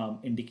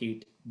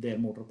indicate their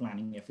motor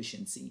planning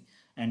efficiency,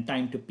 and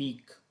time to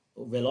peak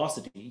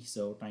velocity,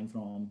 so time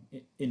from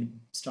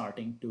in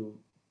starting to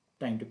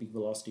time to peak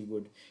velocity,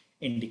 would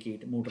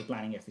indicate motor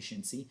planning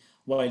efficiency,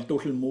 while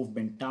total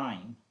movement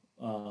time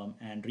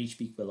and reach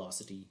peak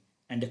velocity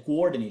and the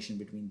coordination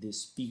between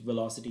this peak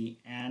velocity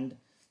and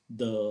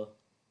the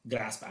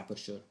grasp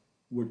aperture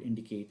would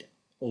indicate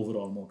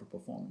overall motor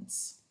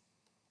performance.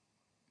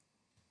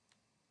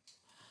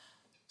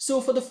 So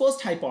for the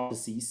first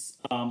hypothesis,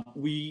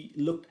 we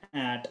looked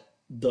at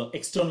the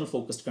external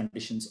focused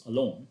conditions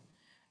alone.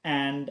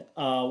 And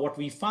what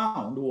we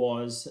found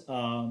was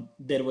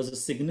there was a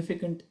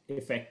significant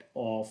effect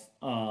of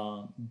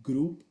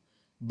group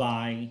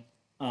by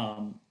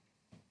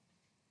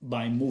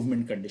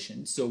movement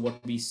conditions. So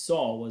what we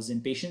saw was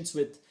in patients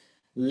with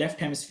left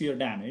hemisphere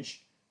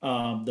damage,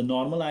 the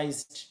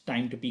normalized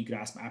time to peak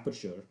grasp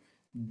aperture,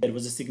 there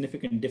was a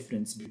significant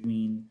difference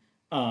between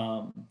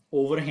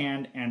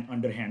overhand and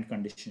underhand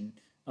condition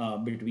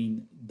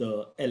between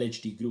the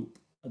LHD group.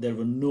 There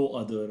were no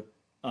other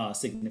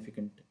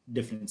significant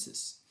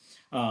differences.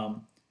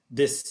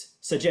 This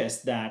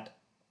suggests that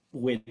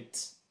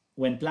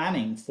when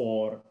planning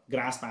for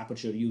grasp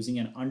aperture using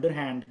an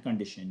underhand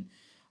condition,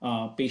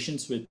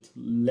 patients with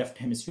left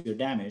hemisphere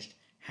damage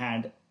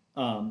had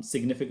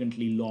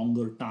significantly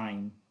longer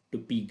time to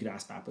peak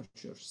grasp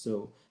aperture.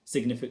 So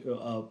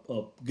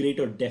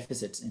greater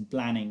deficits in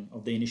planning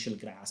of the initial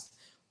grasp,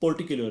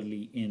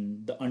 particularly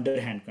in the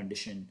underhand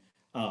condition,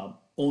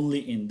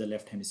 only in the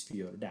left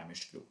hemisphere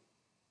damaged group.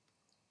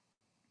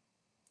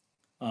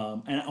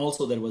 And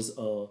also there was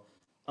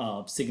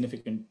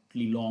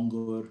significantly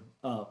longer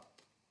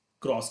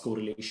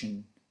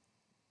cross-correlation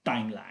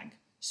time lag.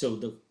 So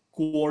the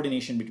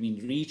coordination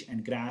between reach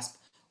and grasp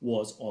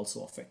was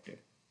also affected,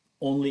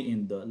 only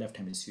in the left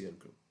hemisphere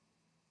group,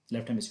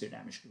 left hemisphere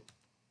damage group.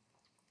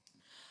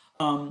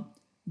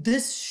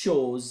 This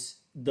shows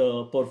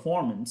the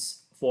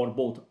performance for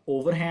both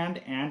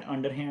overhand and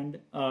underhand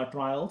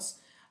trials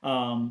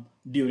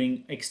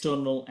during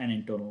external and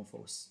internal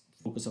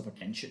focus of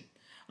attention.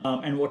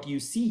 And what you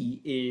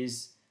see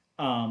is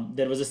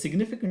there was a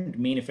significant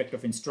main effect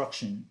of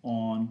instruction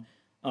on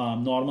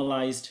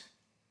normalized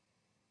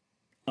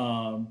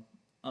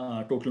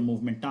total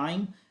movement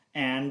time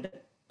and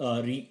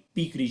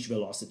peak reach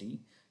velocity,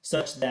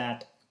 such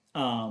that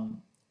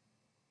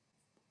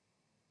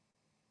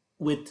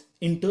with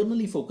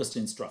internally focused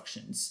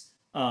instructions,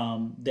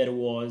 there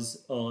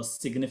was a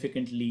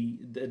significant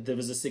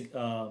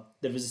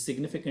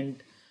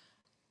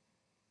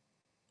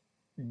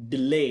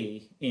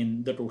delay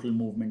in the total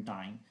movement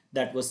time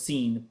that was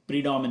seen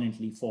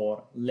predominantly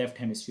for left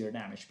hemisphere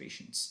damage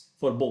patients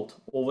for both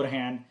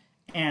overhand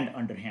and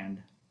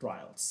underhand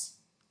trials.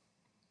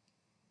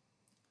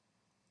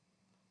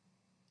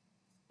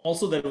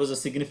 Also, there was a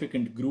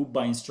significant group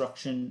by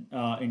instruction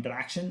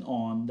interaction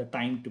on the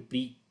time to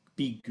peak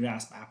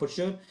grasp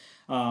aperture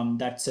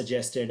that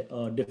suggested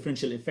a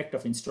differential effect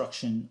of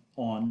instruction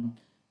on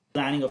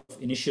planning of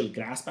initial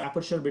grasp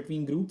aperture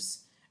between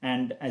groups.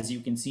 And as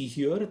you can see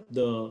here,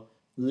 the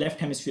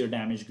left hemisphere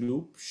damage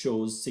group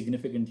shows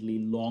significantly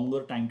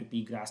longer time to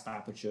peak grasp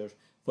aperture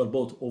for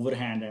both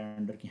overhand and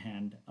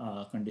underhand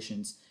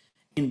conditions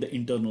in the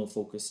internal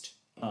focused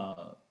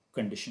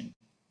condition,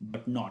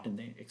 but not in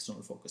the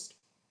external focused.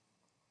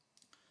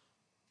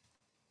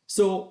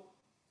 So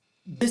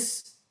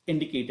this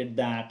indicated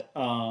that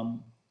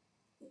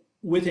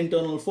with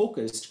internal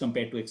focused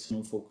compared to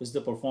external focus,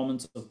 the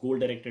performance of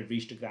goal-directed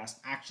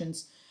reach-to-grasp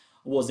actions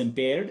was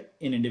impaired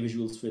in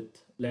individuals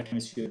with left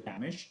hemisphere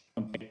damage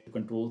compared to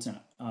controls and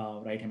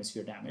right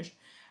hemisphere damage.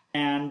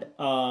 And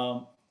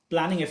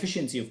planning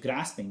efficiency of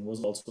grasping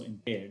was also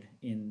impaired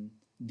in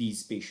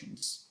these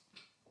patients.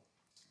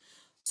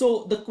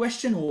 So the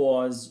question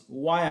was,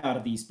 why are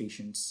these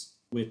patients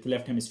with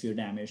left hemisphere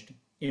damaged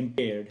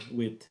impaired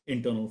with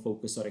internal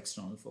focus or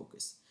external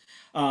focus?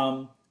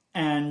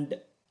 And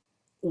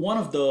one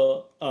of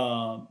the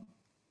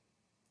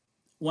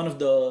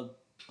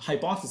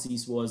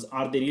hypotheses was,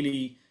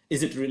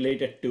 is it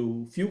related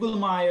to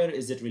Fugl-Meyer?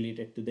 Is it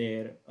related to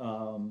their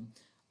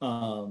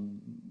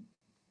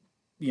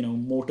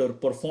motor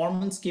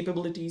performance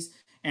capabilities?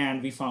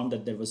 And we found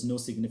that there was no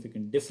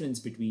significant difference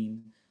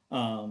between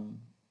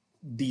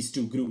these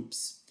two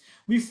groups.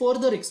 We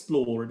further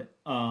explored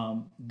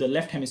the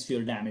left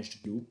hemisphere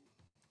damaged group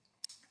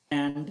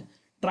and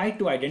tried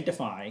to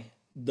identify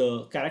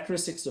the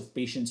characteristics of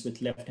patients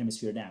with left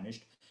hemisphere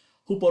damaged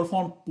who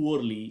performed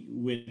poorly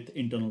with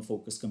internal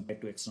focus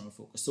compared to external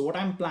focus. So what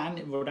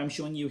I'm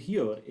showing you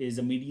here is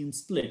a median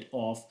split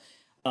of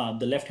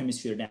the left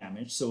hemisphere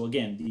damage. So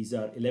again, these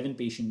are 11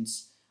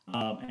 patients,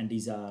 and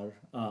these are,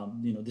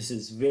 this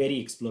is very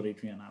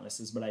exploratory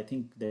analysis, but I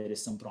think there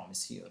is some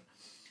promise here.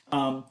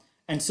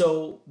 And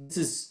so this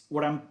is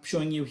what I'm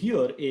showing you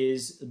here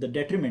is the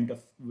detriment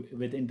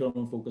with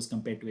internal focus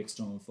compared to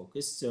external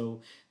focus.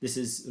 So this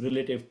is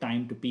relative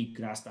time to peak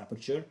grasp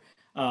aperture.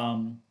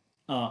 And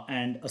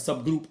a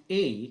subgroup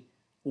A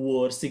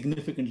were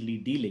significantly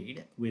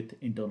delayed with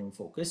internal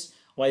focus,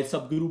 while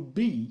subgroup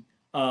B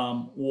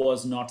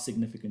was not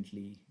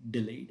significantly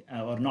delayed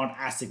or not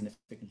as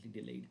significantly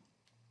delayed.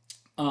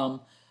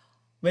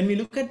 When we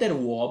look at their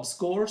WOB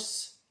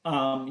scores,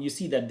 you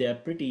see that they are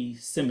pretty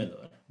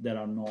similar. There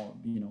are no,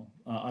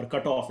 our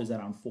cutoff is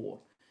around 4.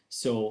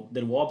 So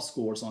their WOB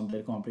scores on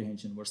their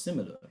comprehension were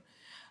similar.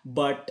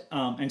 But,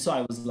 and so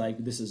I was like,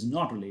 this is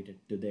not related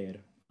to their,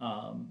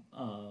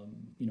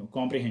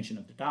 comprehension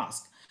of the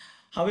task.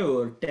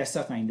 However,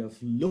 Tessa kind of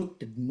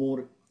looked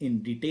more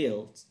in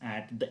detail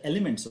at the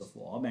elements of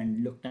WOB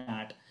and looked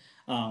at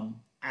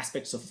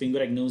aspects of finger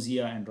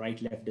agnosia and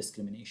right-left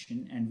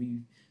discrimination. And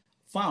we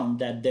found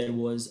that there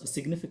was a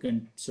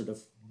significant sort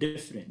of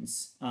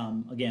difference.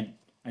 Again,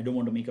 I don't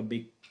want to make a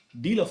big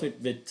deal of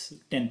it with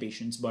 10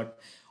 patients, but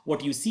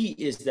what you see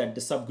is that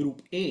the subgroup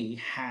A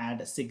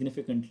had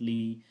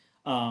significantly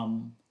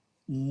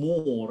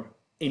more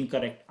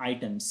incorrect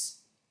items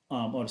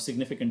or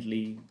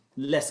significantly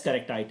less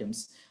correct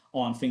items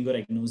on finger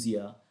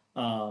agnosia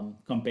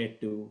compared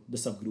to the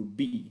subgroup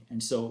B.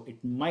 And so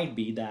it might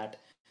be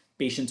that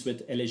patients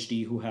with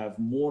LHD who have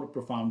more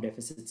profound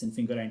deficits in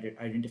finger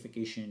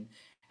identification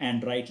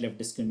and right-left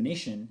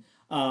discrimination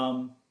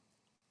are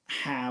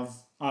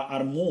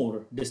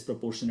more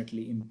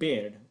disproportionately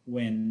impaired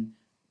when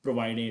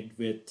provided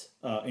with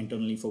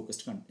internally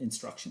focused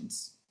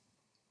instructions.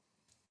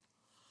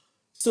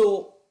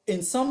 So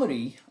in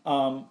summary,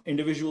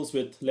 individuals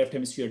with left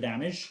hemisphere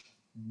damage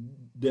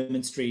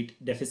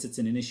demonstrate deficits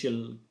in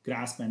initial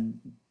grasp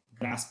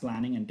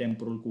planning and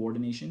temporal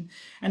coordination.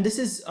 And this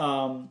is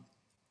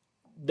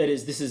there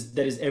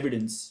is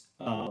evidence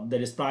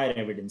there is prior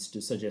evidence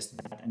to suggest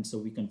that, and so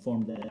we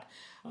confirmed that.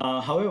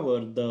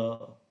 However, the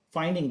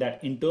finding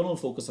that internal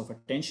focus of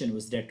attention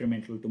was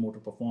detrimental to motor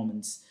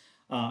performance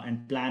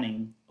and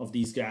planning of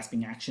these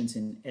grasping actions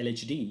in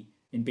LHD,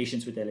 in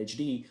patients with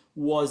LHD,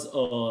 was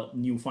a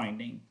new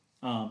finding.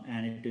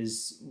 And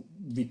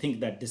we think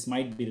that this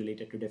might be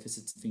related to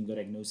deficits in finger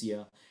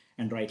agnosia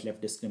and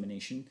right-left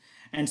discrimination.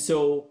 And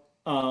so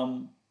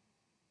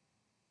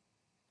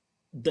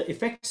the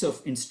effects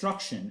of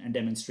instruction and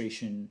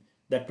demonstration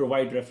that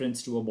provide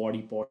reference to a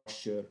body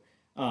posture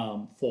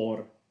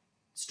for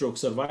stroke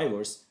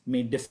survivors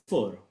may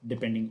differ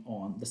depending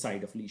on the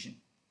site of lesion.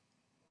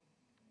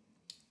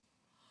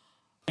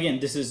 Again,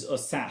 this is a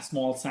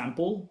small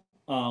sample.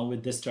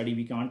 With this study,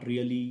 we can't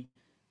really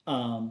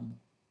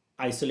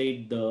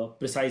isolate the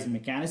precise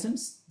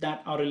mechanisms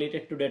that are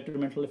related to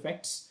detrimental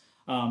effects.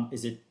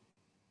 Is it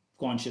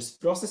conscious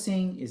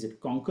processing? Is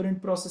it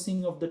concurrent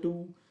processing of the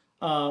two,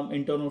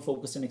 internal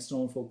focus and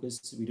external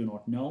focus? We do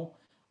not know.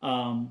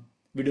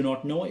 We do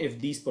not know if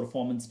these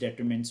performance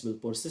detriments will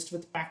persist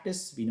with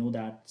practice. We know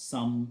that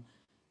some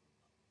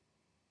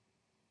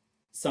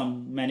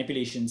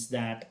manipulations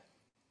that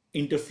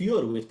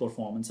interfere with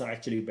performance are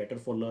actually better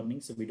for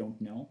learning, so we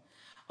don't know.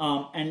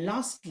 And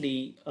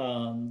lastly,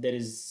 there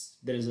is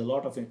a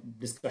lot of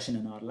discussion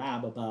in our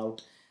lab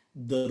about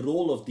the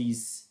role of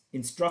these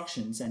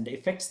instructions and the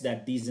effects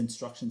that these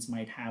instructions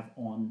might have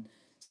on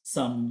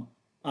some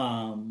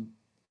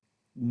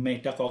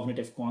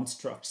metacognitive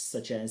constructs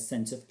such as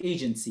sense of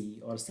agency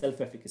or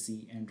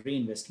self-efficacy and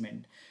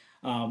reinvestment.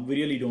 We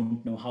really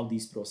don't know how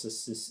these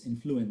processes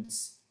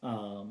influence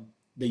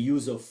the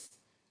use of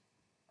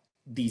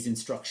these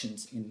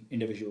instructions in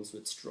individuals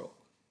with stroke.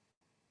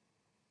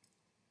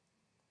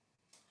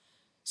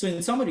 So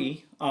in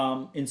summary,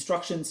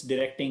 instructions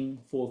directing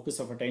focus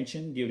of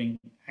attention during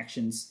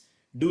actions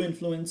do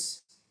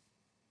influence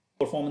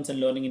performance and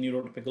learning in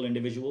neurotypical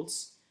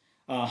individuals.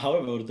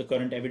 However, the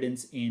current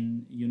evidence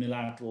in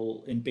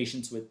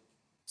patients with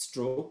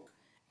stroke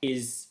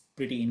is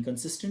pretty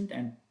inconsistent,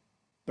 and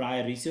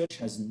prior research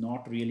has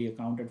not really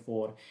accounted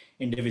for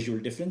individual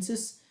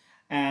differences.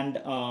 And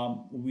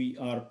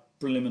our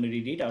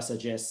preliminary data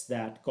suggests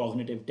that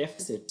cognitive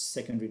deficits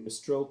secondary to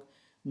stroke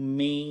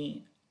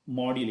may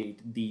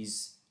modulate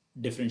these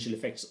differential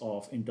effects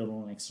of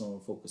internal and external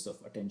focus of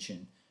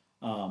attention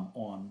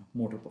on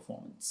motor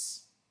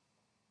performance.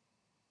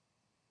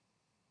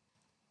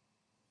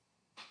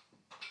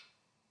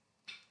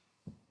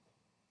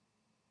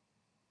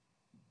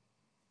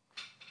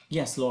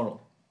 Yes,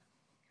 Laurel.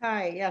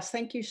 Hi, yes,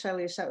 thank you,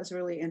 Shailesh. That was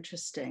really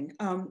interesting.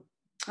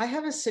 I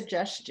have a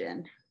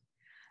suggestion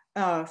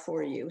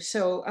for you.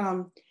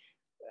 So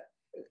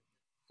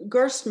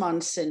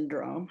Gerstmann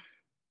syndrome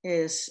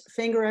is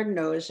finger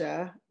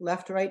agnosia,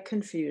 left-right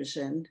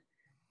confusion,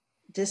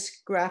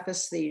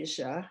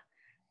 dysgraphesthesia,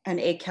 and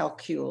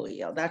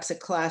acalculia. That's a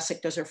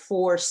classic. Those are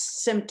 4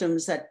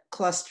 symptoms that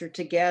cluster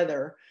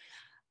together.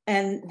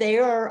 And they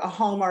are a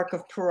hallmark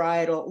of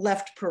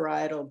left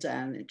parietal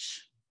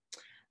damage.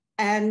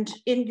 And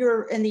in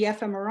the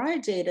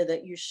fMRI data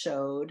that you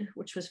showed,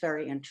 which was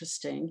very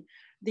interesting,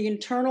 the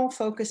internal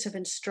focus of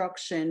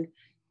instruction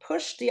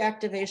pushed the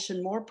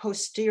activation more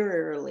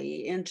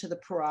posteriorly into the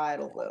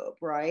parietal lobe,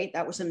 right?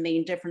 That was the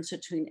main difference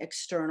between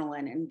external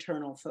and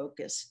internal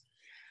focus.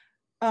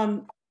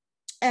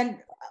 And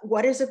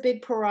what is a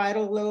big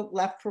parietal lobe,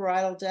 left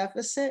parietal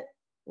deficit?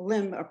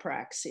 Limb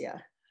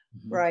apraxia.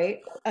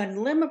 Right?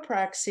 And limb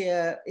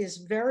apraxia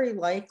is very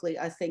likely,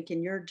 I think,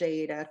 in your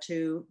data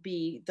to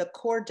be the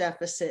core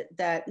deficit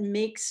that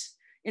makes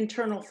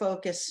internal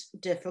focus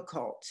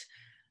difficult.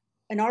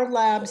 In our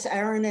labs,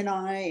 Aaron and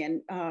I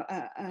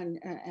and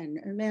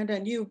Amanda,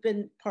 and you've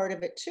been part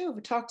of it too,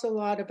 we talked a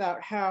lot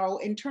about how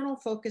internal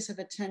focus of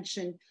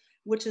attention,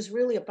 which is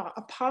really a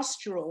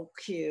postural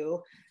cue,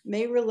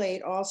 may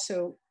relate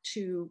also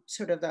to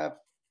sort of the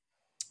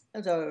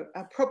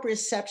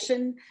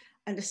proprioception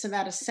and the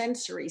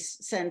somatosensory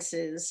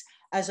senses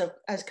as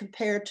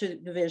compared to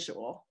the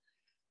visual.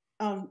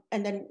 And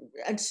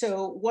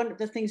so one of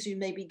the things you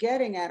may be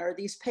getting at are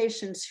these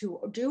patients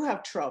who do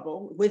have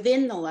trouble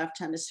within the left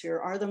hemisphere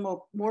are the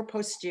more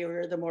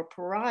posterior, the more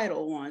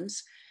parietal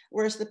ones,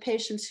 whereas the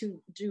patients who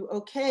do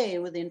okay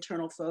with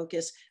internal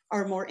focus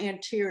are more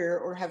anterior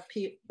or have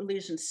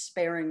lesions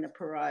sparing the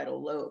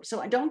parietal lobe.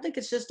 So I don't think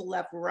it's just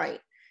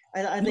left-right.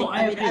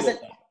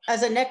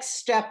 As a next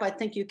step, I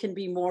think you can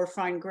be more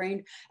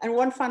fine-grained. And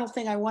one final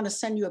thing, I want to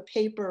send you a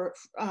paper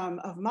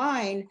of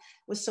mine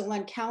with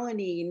Selene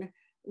Kalanine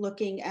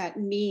looking at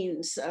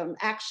means,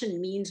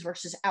 action means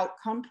versus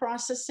outcome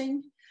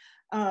processing,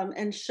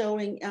 and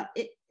showing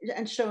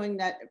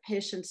that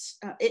patients,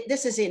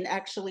 this is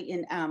actually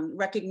in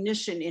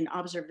recognition in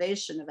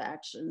observation of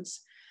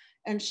actions,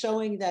 and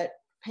showing that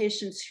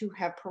patients who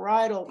have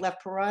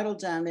left parietal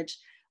damage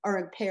are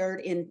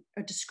impaired in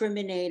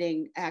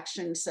discriminating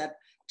actions that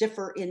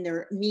differ in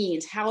their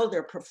means, how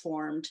they're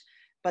performed,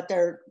 but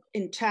they're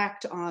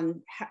intact on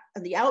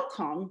the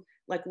outcome,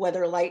 like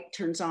whether light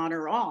turns on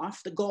or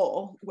off, the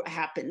goal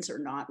happens or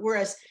not.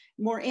 Whereas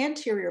more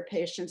anterior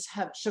patients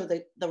show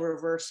the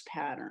reverse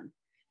pattern.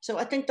 So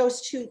I think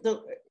those two,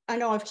 I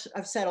know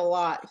I've said a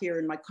lot here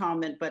in my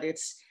comment, but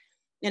it's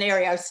an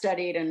area I've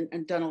studied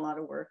and done a lot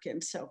of work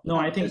in. So no,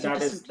 I think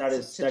that is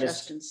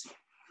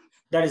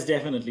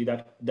definitely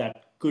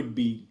that could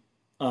be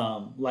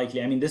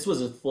likely. I mean, this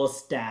was a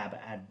first stab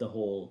at the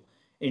whole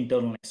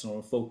internal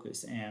external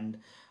focus, and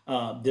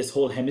this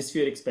whole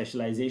hemispheric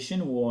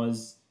specialization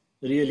was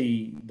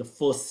really the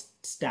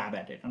first stab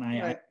at it. And I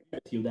agree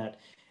with you that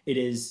it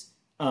is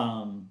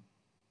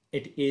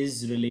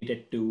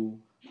related to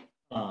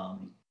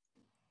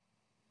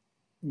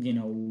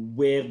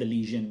where the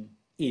lesion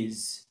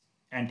is,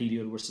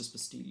 anterior versus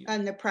posterior,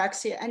 and the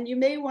praxia. And you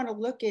may want to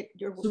look at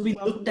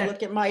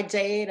look at my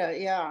data.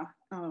 Yeah.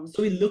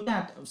 So we looked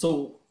at,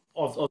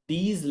 of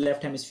these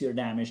left hemisphere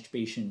damaged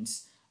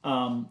patients,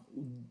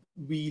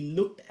 we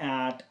looked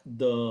at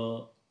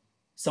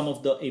some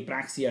of the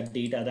apraxia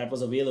data that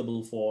was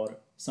available for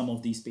some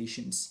of these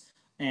patients.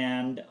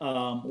 And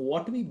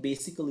what we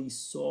basically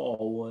saw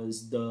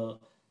was the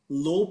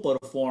low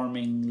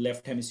performing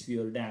left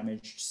hemisphere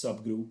damaged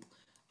subgroup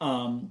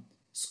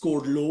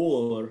scored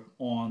lower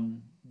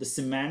on the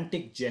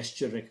semantic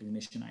gesture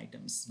recognition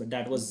items, but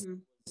that was,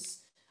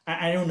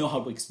 I don't know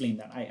how to explain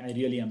that. I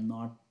really am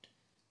not.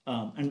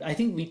 And I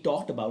think we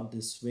talked about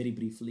this very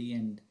briefly,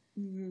 and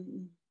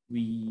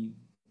we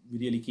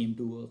really came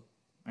to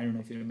I don't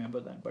know if you remember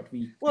that, but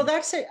well,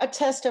 that's a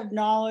test of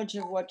knowledge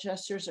of what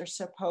gestures are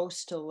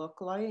supposed to look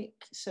like.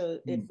 So,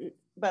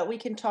 but we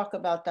can talk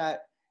about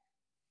that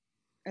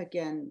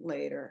again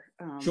later.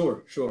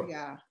 Sure.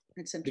 Yeah,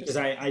 it's interesting. Because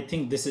I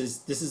think this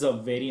is a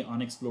very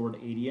unexplored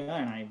area,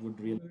 and I would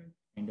really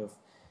kind of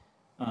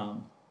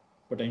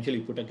potentially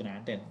put a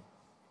grant in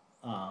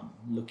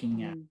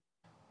looking at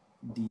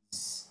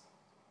these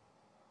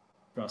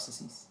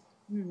processes.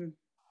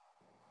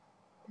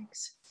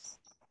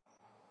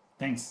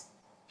 Thanks.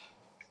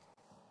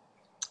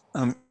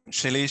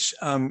 Shailesh,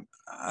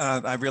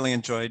 I really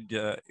enjoyed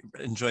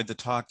the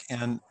talk,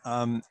 and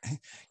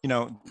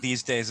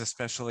these days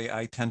especially,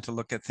 I tend to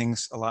look at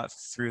things a lot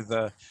through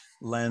the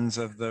lens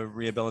of the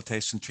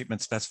rehabilitation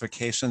treatment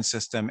specification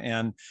system.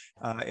 And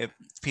if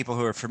people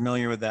who are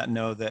familiar with that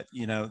know that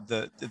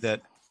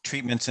that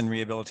treatments in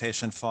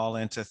rehabilitation fall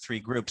into three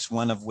groups,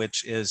 one of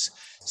which is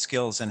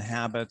skills and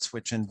habits,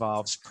 which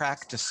involves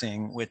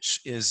practicing,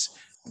 which is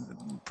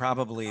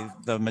probably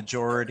the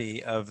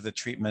majority of the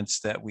treatments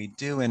that we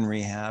do in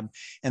rehab.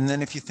 And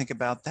then if you think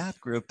about that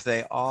group,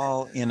 they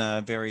all, in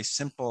a very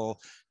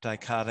simple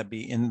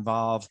dichotomy,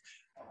 involve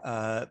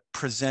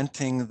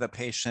presenting the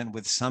patient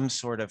with some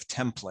sort of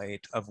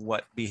template of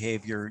what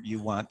behavior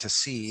you want to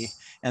see,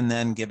 and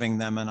then giving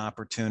them an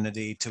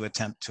opportunity to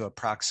attempt to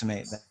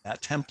approximate that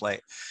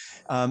template.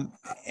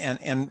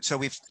 And so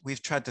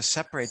we've tried to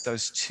separate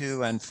those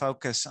two and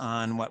focus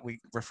on what we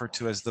refer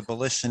to as the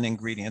volition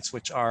ingredients,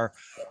 which are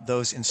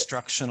those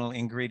instructional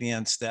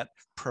ingredients that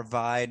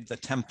provide the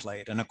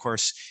template. And of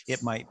course,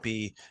 it might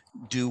be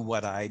do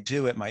what I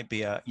do. It might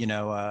be a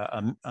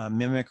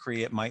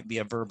mimicry. It might be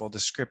a verbal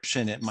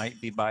description. It might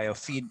be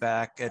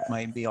biofeedback. It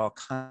might be all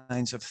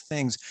kinds of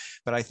things.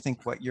 But I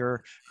think what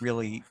you're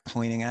really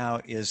pointing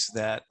out is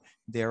that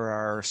there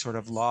are sort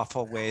of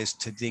lawful ways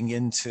to dig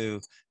into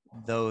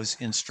those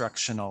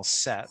instructional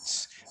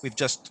sets. We've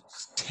just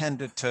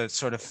tended to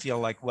sort of feel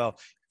like, well,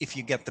 if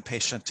you get the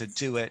patient to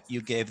do it,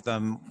 you gave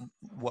them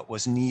what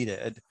was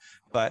needed,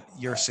 but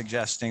you're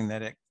suggesting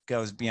that it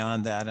goes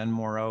beyond that, and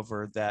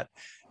moreover, that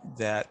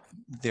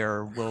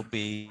there will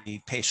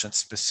be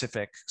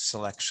patient-specific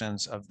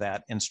selections of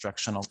that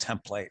instructional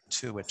template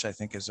too, which I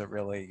think is a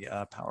really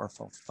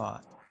powerful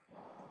thought.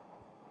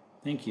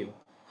 Thank you.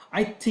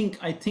 I think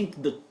I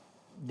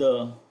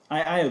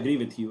agree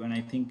with you, and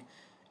I think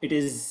it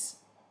is.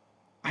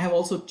 I have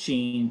also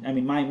changed. I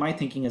mean, my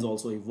thinking has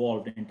also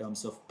evolved in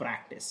terms of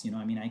practice.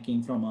 I mean, I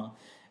came from a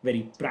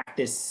very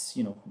practice.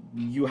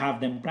 You have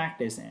them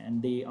practice,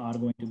 and they are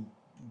going to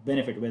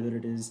benefit whether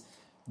it is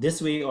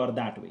this way or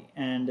that way.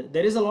 And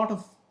there is a lot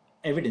of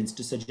evidence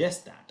to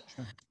suggest that.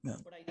 Sure. Yeah.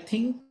 But I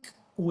think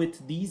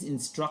with these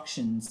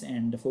instructions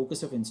and the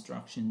focus of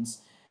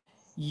instructions,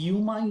 you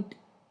might,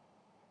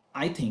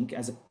 I think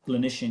as a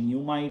clinician, you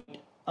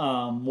might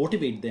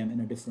motivate them in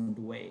a different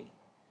way.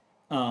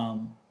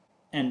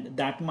 And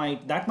that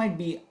might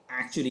be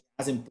actually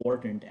as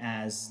important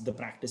as the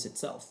practice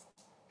itself.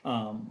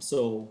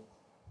 So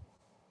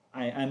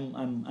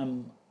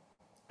I'm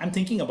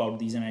thinking about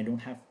these, and I don't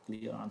have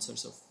clear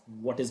answers of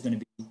what is going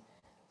to be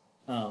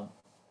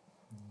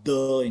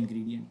the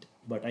ingredient.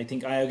 But I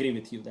think I agree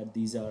with you that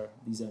these are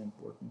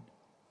important.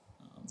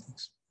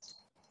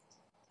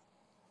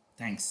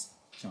 Thanks,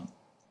 Sean.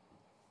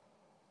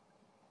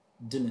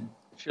 Dylan.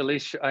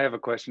 Shailesh, I have a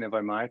question, if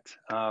I might.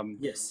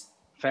 Yes.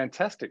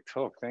 Fantastic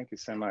talk. Thank you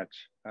so much.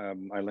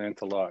 I learned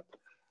a lot.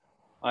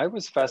 I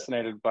was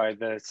fascinated by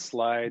the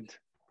slide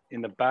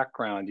in the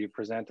background. You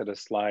presented a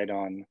slide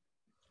on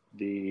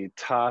the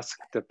task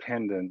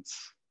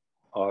dependence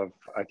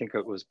I think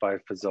it was by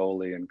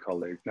Fazoli and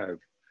colleague. No,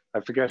 I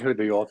forget who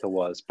the author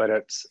was, but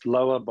it's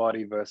lower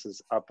body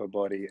versus upper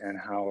body and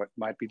how it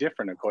might be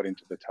different according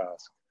to the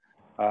task.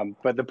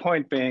 But the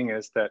point being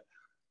is that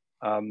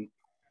I'm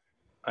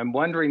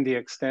wondering the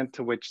extent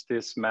to which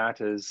this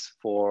matters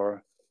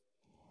for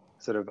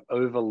sort of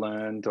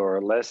overlearned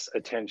or less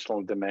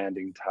attentional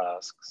demanding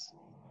tasks.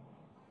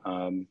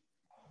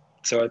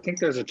 So I think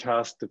there's a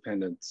task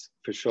dependence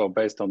for sure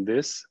based on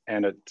this,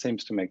 and it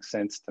seems to make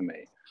sense to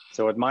me.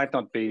 So it might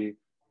not be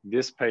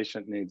this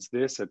patient needs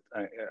this.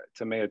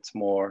 To me, it's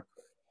more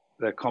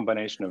the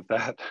combination of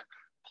that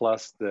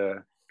plus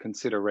the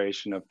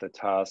consideration of the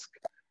task.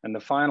 And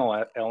the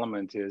final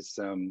element is,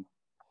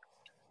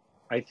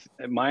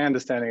 my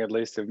understanding at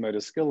least of motor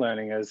skill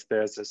learning is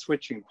there's a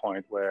switching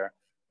point where,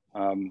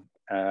 and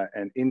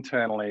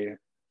internally,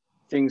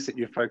 things that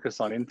you focus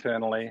on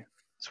internally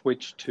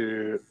switch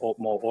to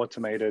more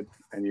automated,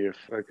 and you're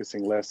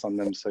focusing less on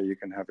them so you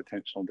can have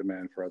attentional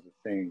demand for other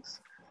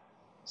things.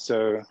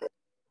 So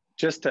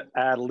just to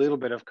add a little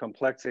bit of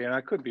complexity, and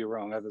I could be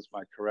wrong, others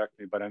might correct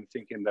me, but I'm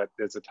thinking that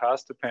there's a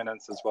task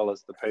dependence as well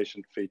as the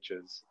patient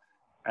features.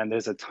 And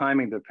there's a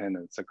timing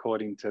dependence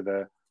according to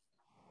the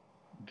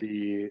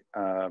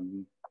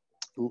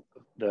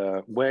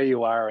where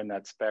you are in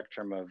that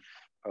spectrum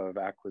of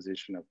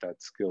acquisition of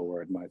that skill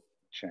where it might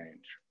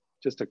change.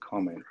 Just a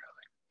comment, really.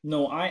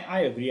 No,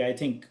 I agree. I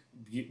think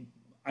you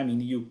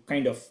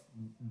kind of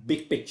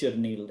big picture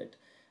nailed it.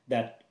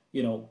 That,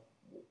 you know,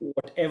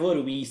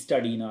 whatever we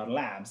study in our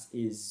labs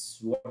is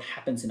what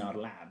happens in our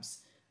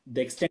labs. The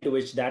extent to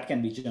which that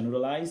can be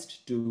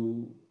generalized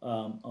to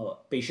a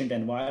patient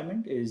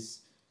environment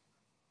is,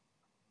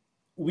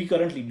 we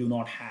currently do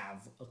not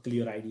have a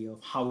clear idea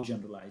of how it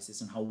generalizes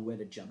and how well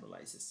it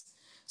generalizes.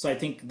 So I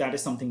think that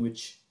is something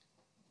which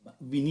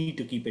we need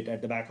to keep it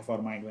at the back of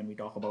our mind when we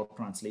talk about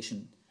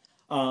translation.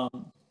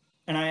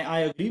 And I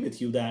agree with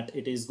you that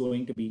it is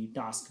going to be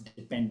task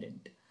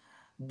dependent.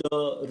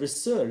 The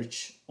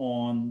research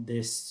on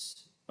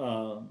this,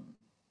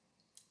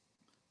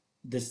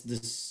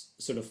 this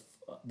sort of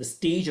the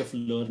stage of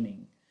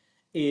learning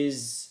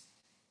is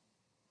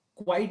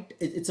quite,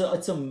 it's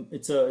a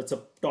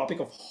topic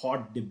of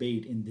hot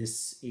debate in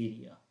this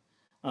area,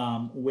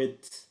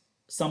 with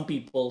some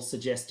people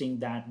suggesting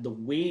that the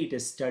way it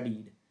is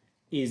studied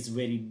is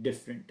very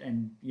different.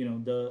 And, you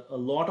know, a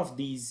lot of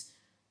these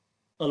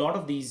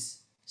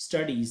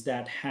studies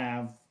that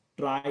have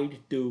tried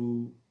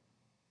to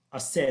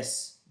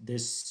assess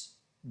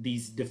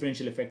these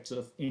differential effects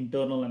of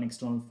internal and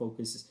external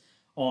focus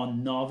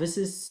on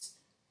novices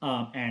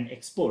and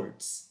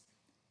experts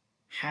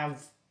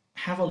have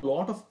a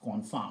lot of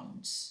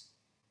confounds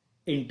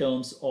in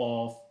terms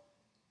of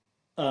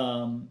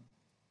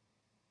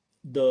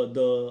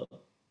the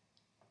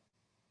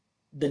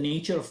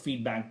nature of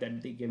feedback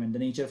that they give and the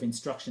nature of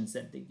instructions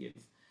that they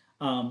give.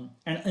 And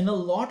in a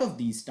lot of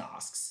these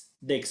tasks,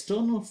 the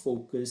external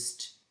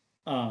focused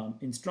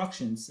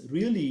instructions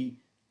really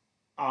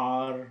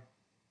are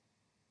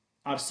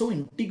so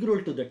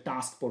integral to the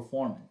task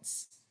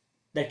performance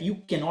that you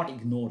cannot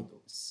ignore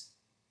those.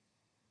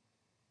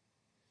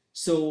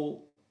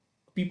 So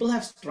people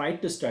have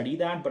tried to study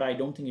that, but I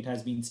don't think it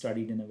has been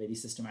studied in a very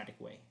systematic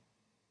way.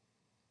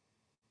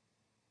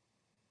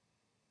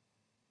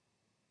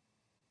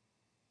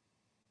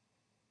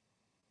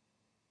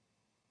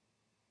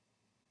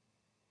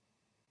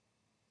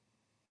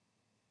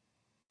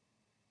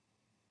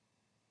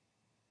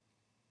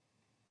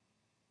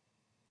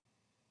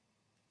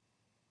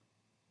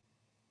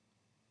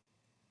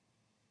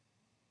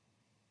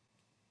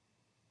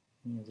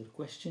 Any other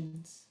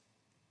questions?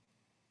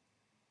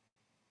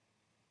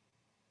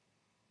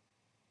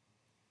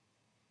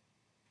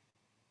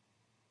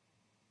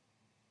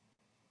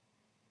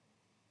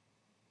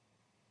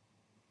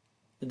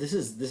 This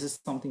is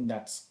something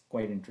that's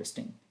quite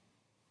interesting,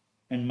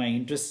 and my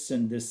interest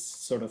in this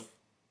sort of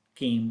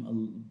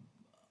came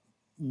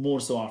more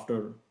so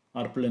after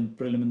our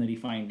preliminary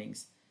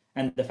findings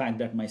and the fact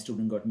that my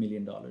student got $1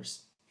 million.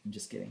 I'm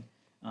just kidding.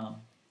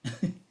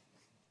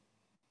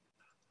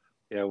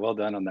 Yeah, well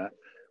done on that.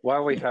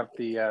 While we have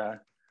the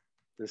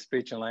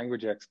speech and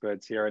language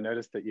experts here, I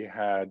noticed that you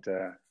had,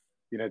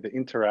 you know, the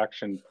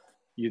interaction.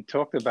 You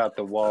talked about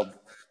the WOB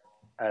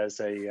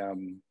as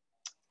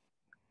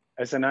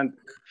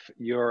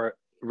your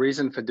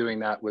reason for doing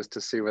that was to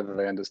see whether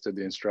they understood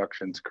the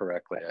instructions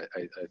correctly.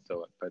 I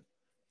thought, but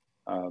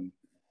I'm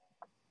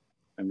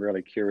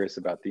really curious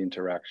about the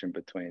interaction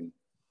between,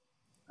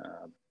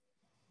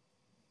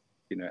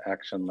 you know,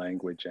 action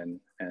language and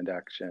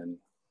action.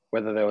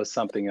 Whether there was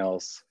something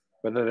else,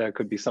 whether there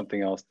could be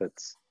something else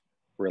that's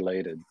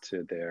related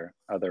to their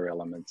other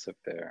elements of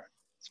their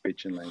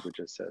speech and language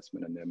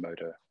assessment and their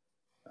motor.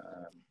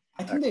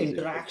 I think the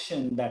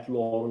interaction that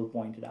Laurel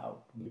pointed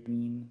out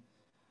between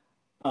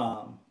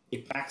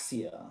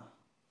apraxia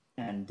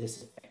and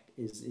this effect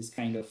is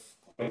kind of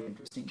quite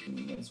interesting to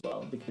me as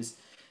well, because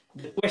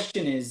the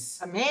question is...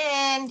 Come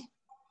in.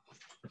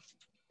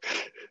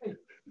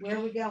 Where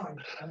are we going?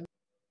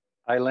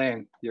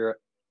 Eileen, you're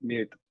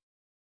mute.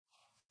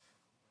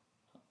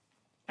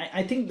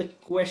 I think the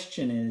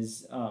question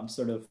is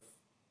sort of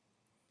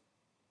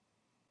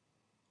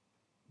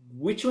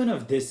which one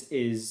of this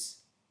is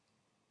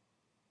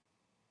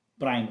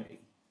primary?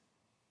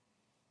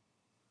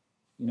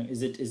 You know,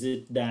 is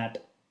it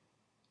that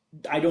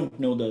I don't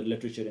know the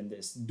literature in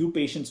this. Do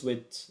patients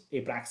with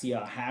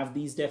apraxia have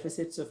these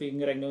deficits of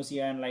finger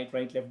agnosia and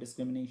right-left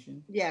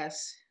discrimination?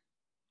 Yes.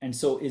 And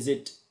so is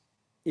this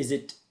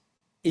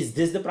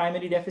the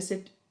primary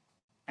deficit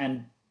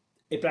and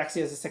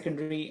apraxia is a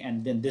secondary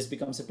and then this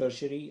becomes a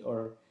tertiary?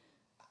 Or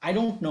I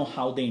don't know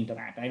how they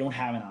interact. I don't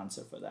have an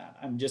answer for that.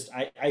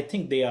 I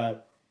think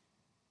the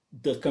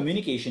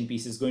communication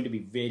piece is going to be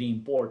very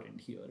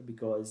important here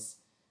because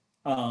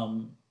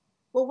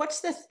well, what's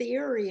the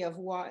theory of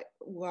why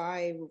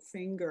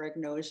finger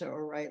agnosia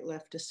or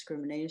right-left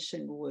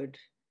discrimination would?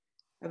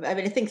 I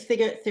mean, I think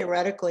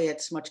theoretically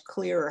it's much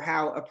clearer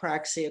how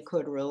apraxia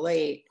could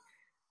relate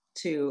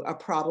to a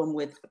problem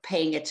with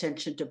paying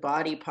attention to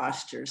body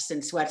postures,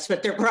 since that's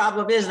what their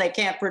problem is. They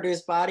can't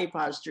produce body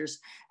postures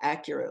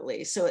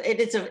accurately. So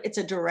it's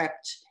a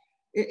direct.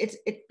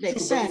 It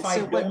makes sense.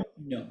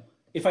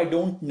 If I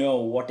don't know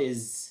what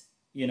is,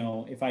 you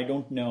know, if I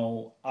don't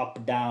know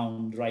up,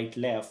 down, right,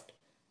 left.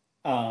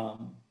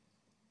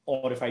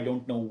 Or if I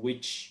don't know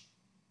which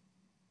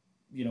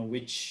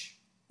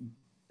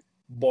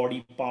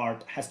body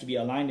part has to be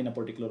aligned in a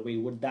particular way,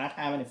 would that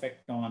have an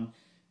effect on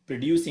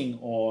producing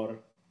or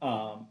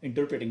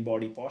interpreting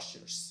body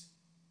postures?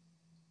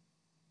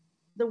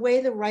 The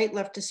way the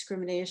right-left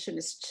discrimination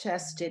is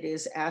tested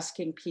is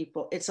asking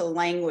people, it's a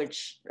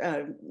language,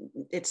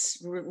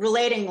 it's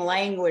relating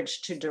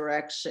language to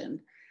direction.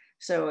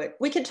 So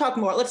we can talk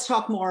more. Let's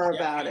talk more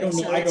about it.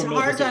 So it's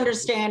hard to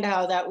understand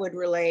how that would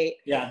relate.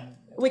 Yeah,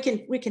 we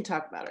can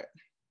talk about it.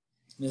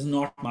 This is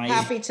not my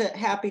happy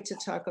to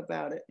talk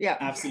about it. Yeah,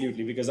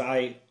 absolutely, because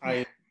I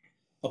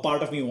a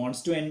part of me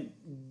wants to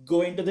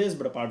go into this,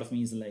 but a part of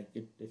me is like,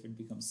 if it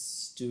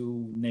becomes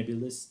too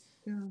nebulous.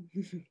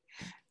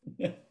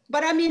 Yeah.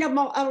 But I mean, a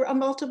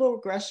multiple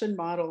regression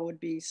model would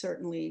be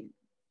certainly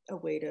a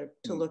way to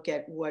look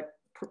at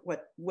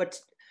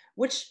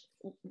which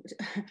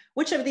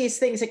of these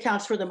things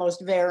accounts for the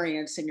most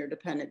variance in your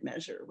dependent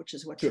measure, which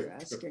is what you're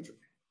asking. True.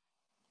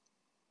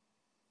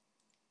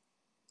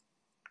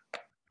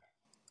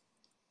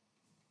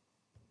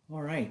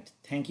 All right,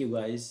 thank you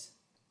guys.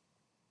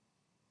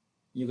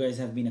 You guys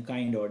have been a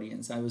kind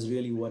audience. I was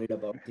really worried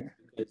about this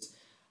because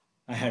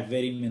I had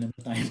very minimal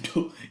time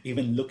to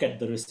even look at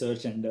the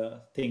research and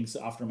things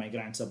after my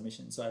grant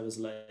submission. So I was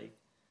like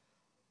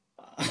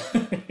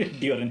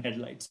deer in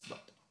headlights,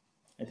 but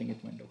I think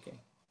it went okay.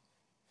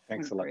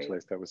 Thanks a lot,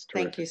 Shailesh. That was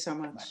terrific. Thank you so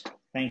much.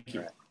 Thank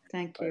you.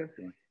 Thank you.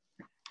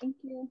 Thank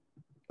you.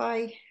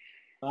 Bye.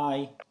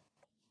 Bye.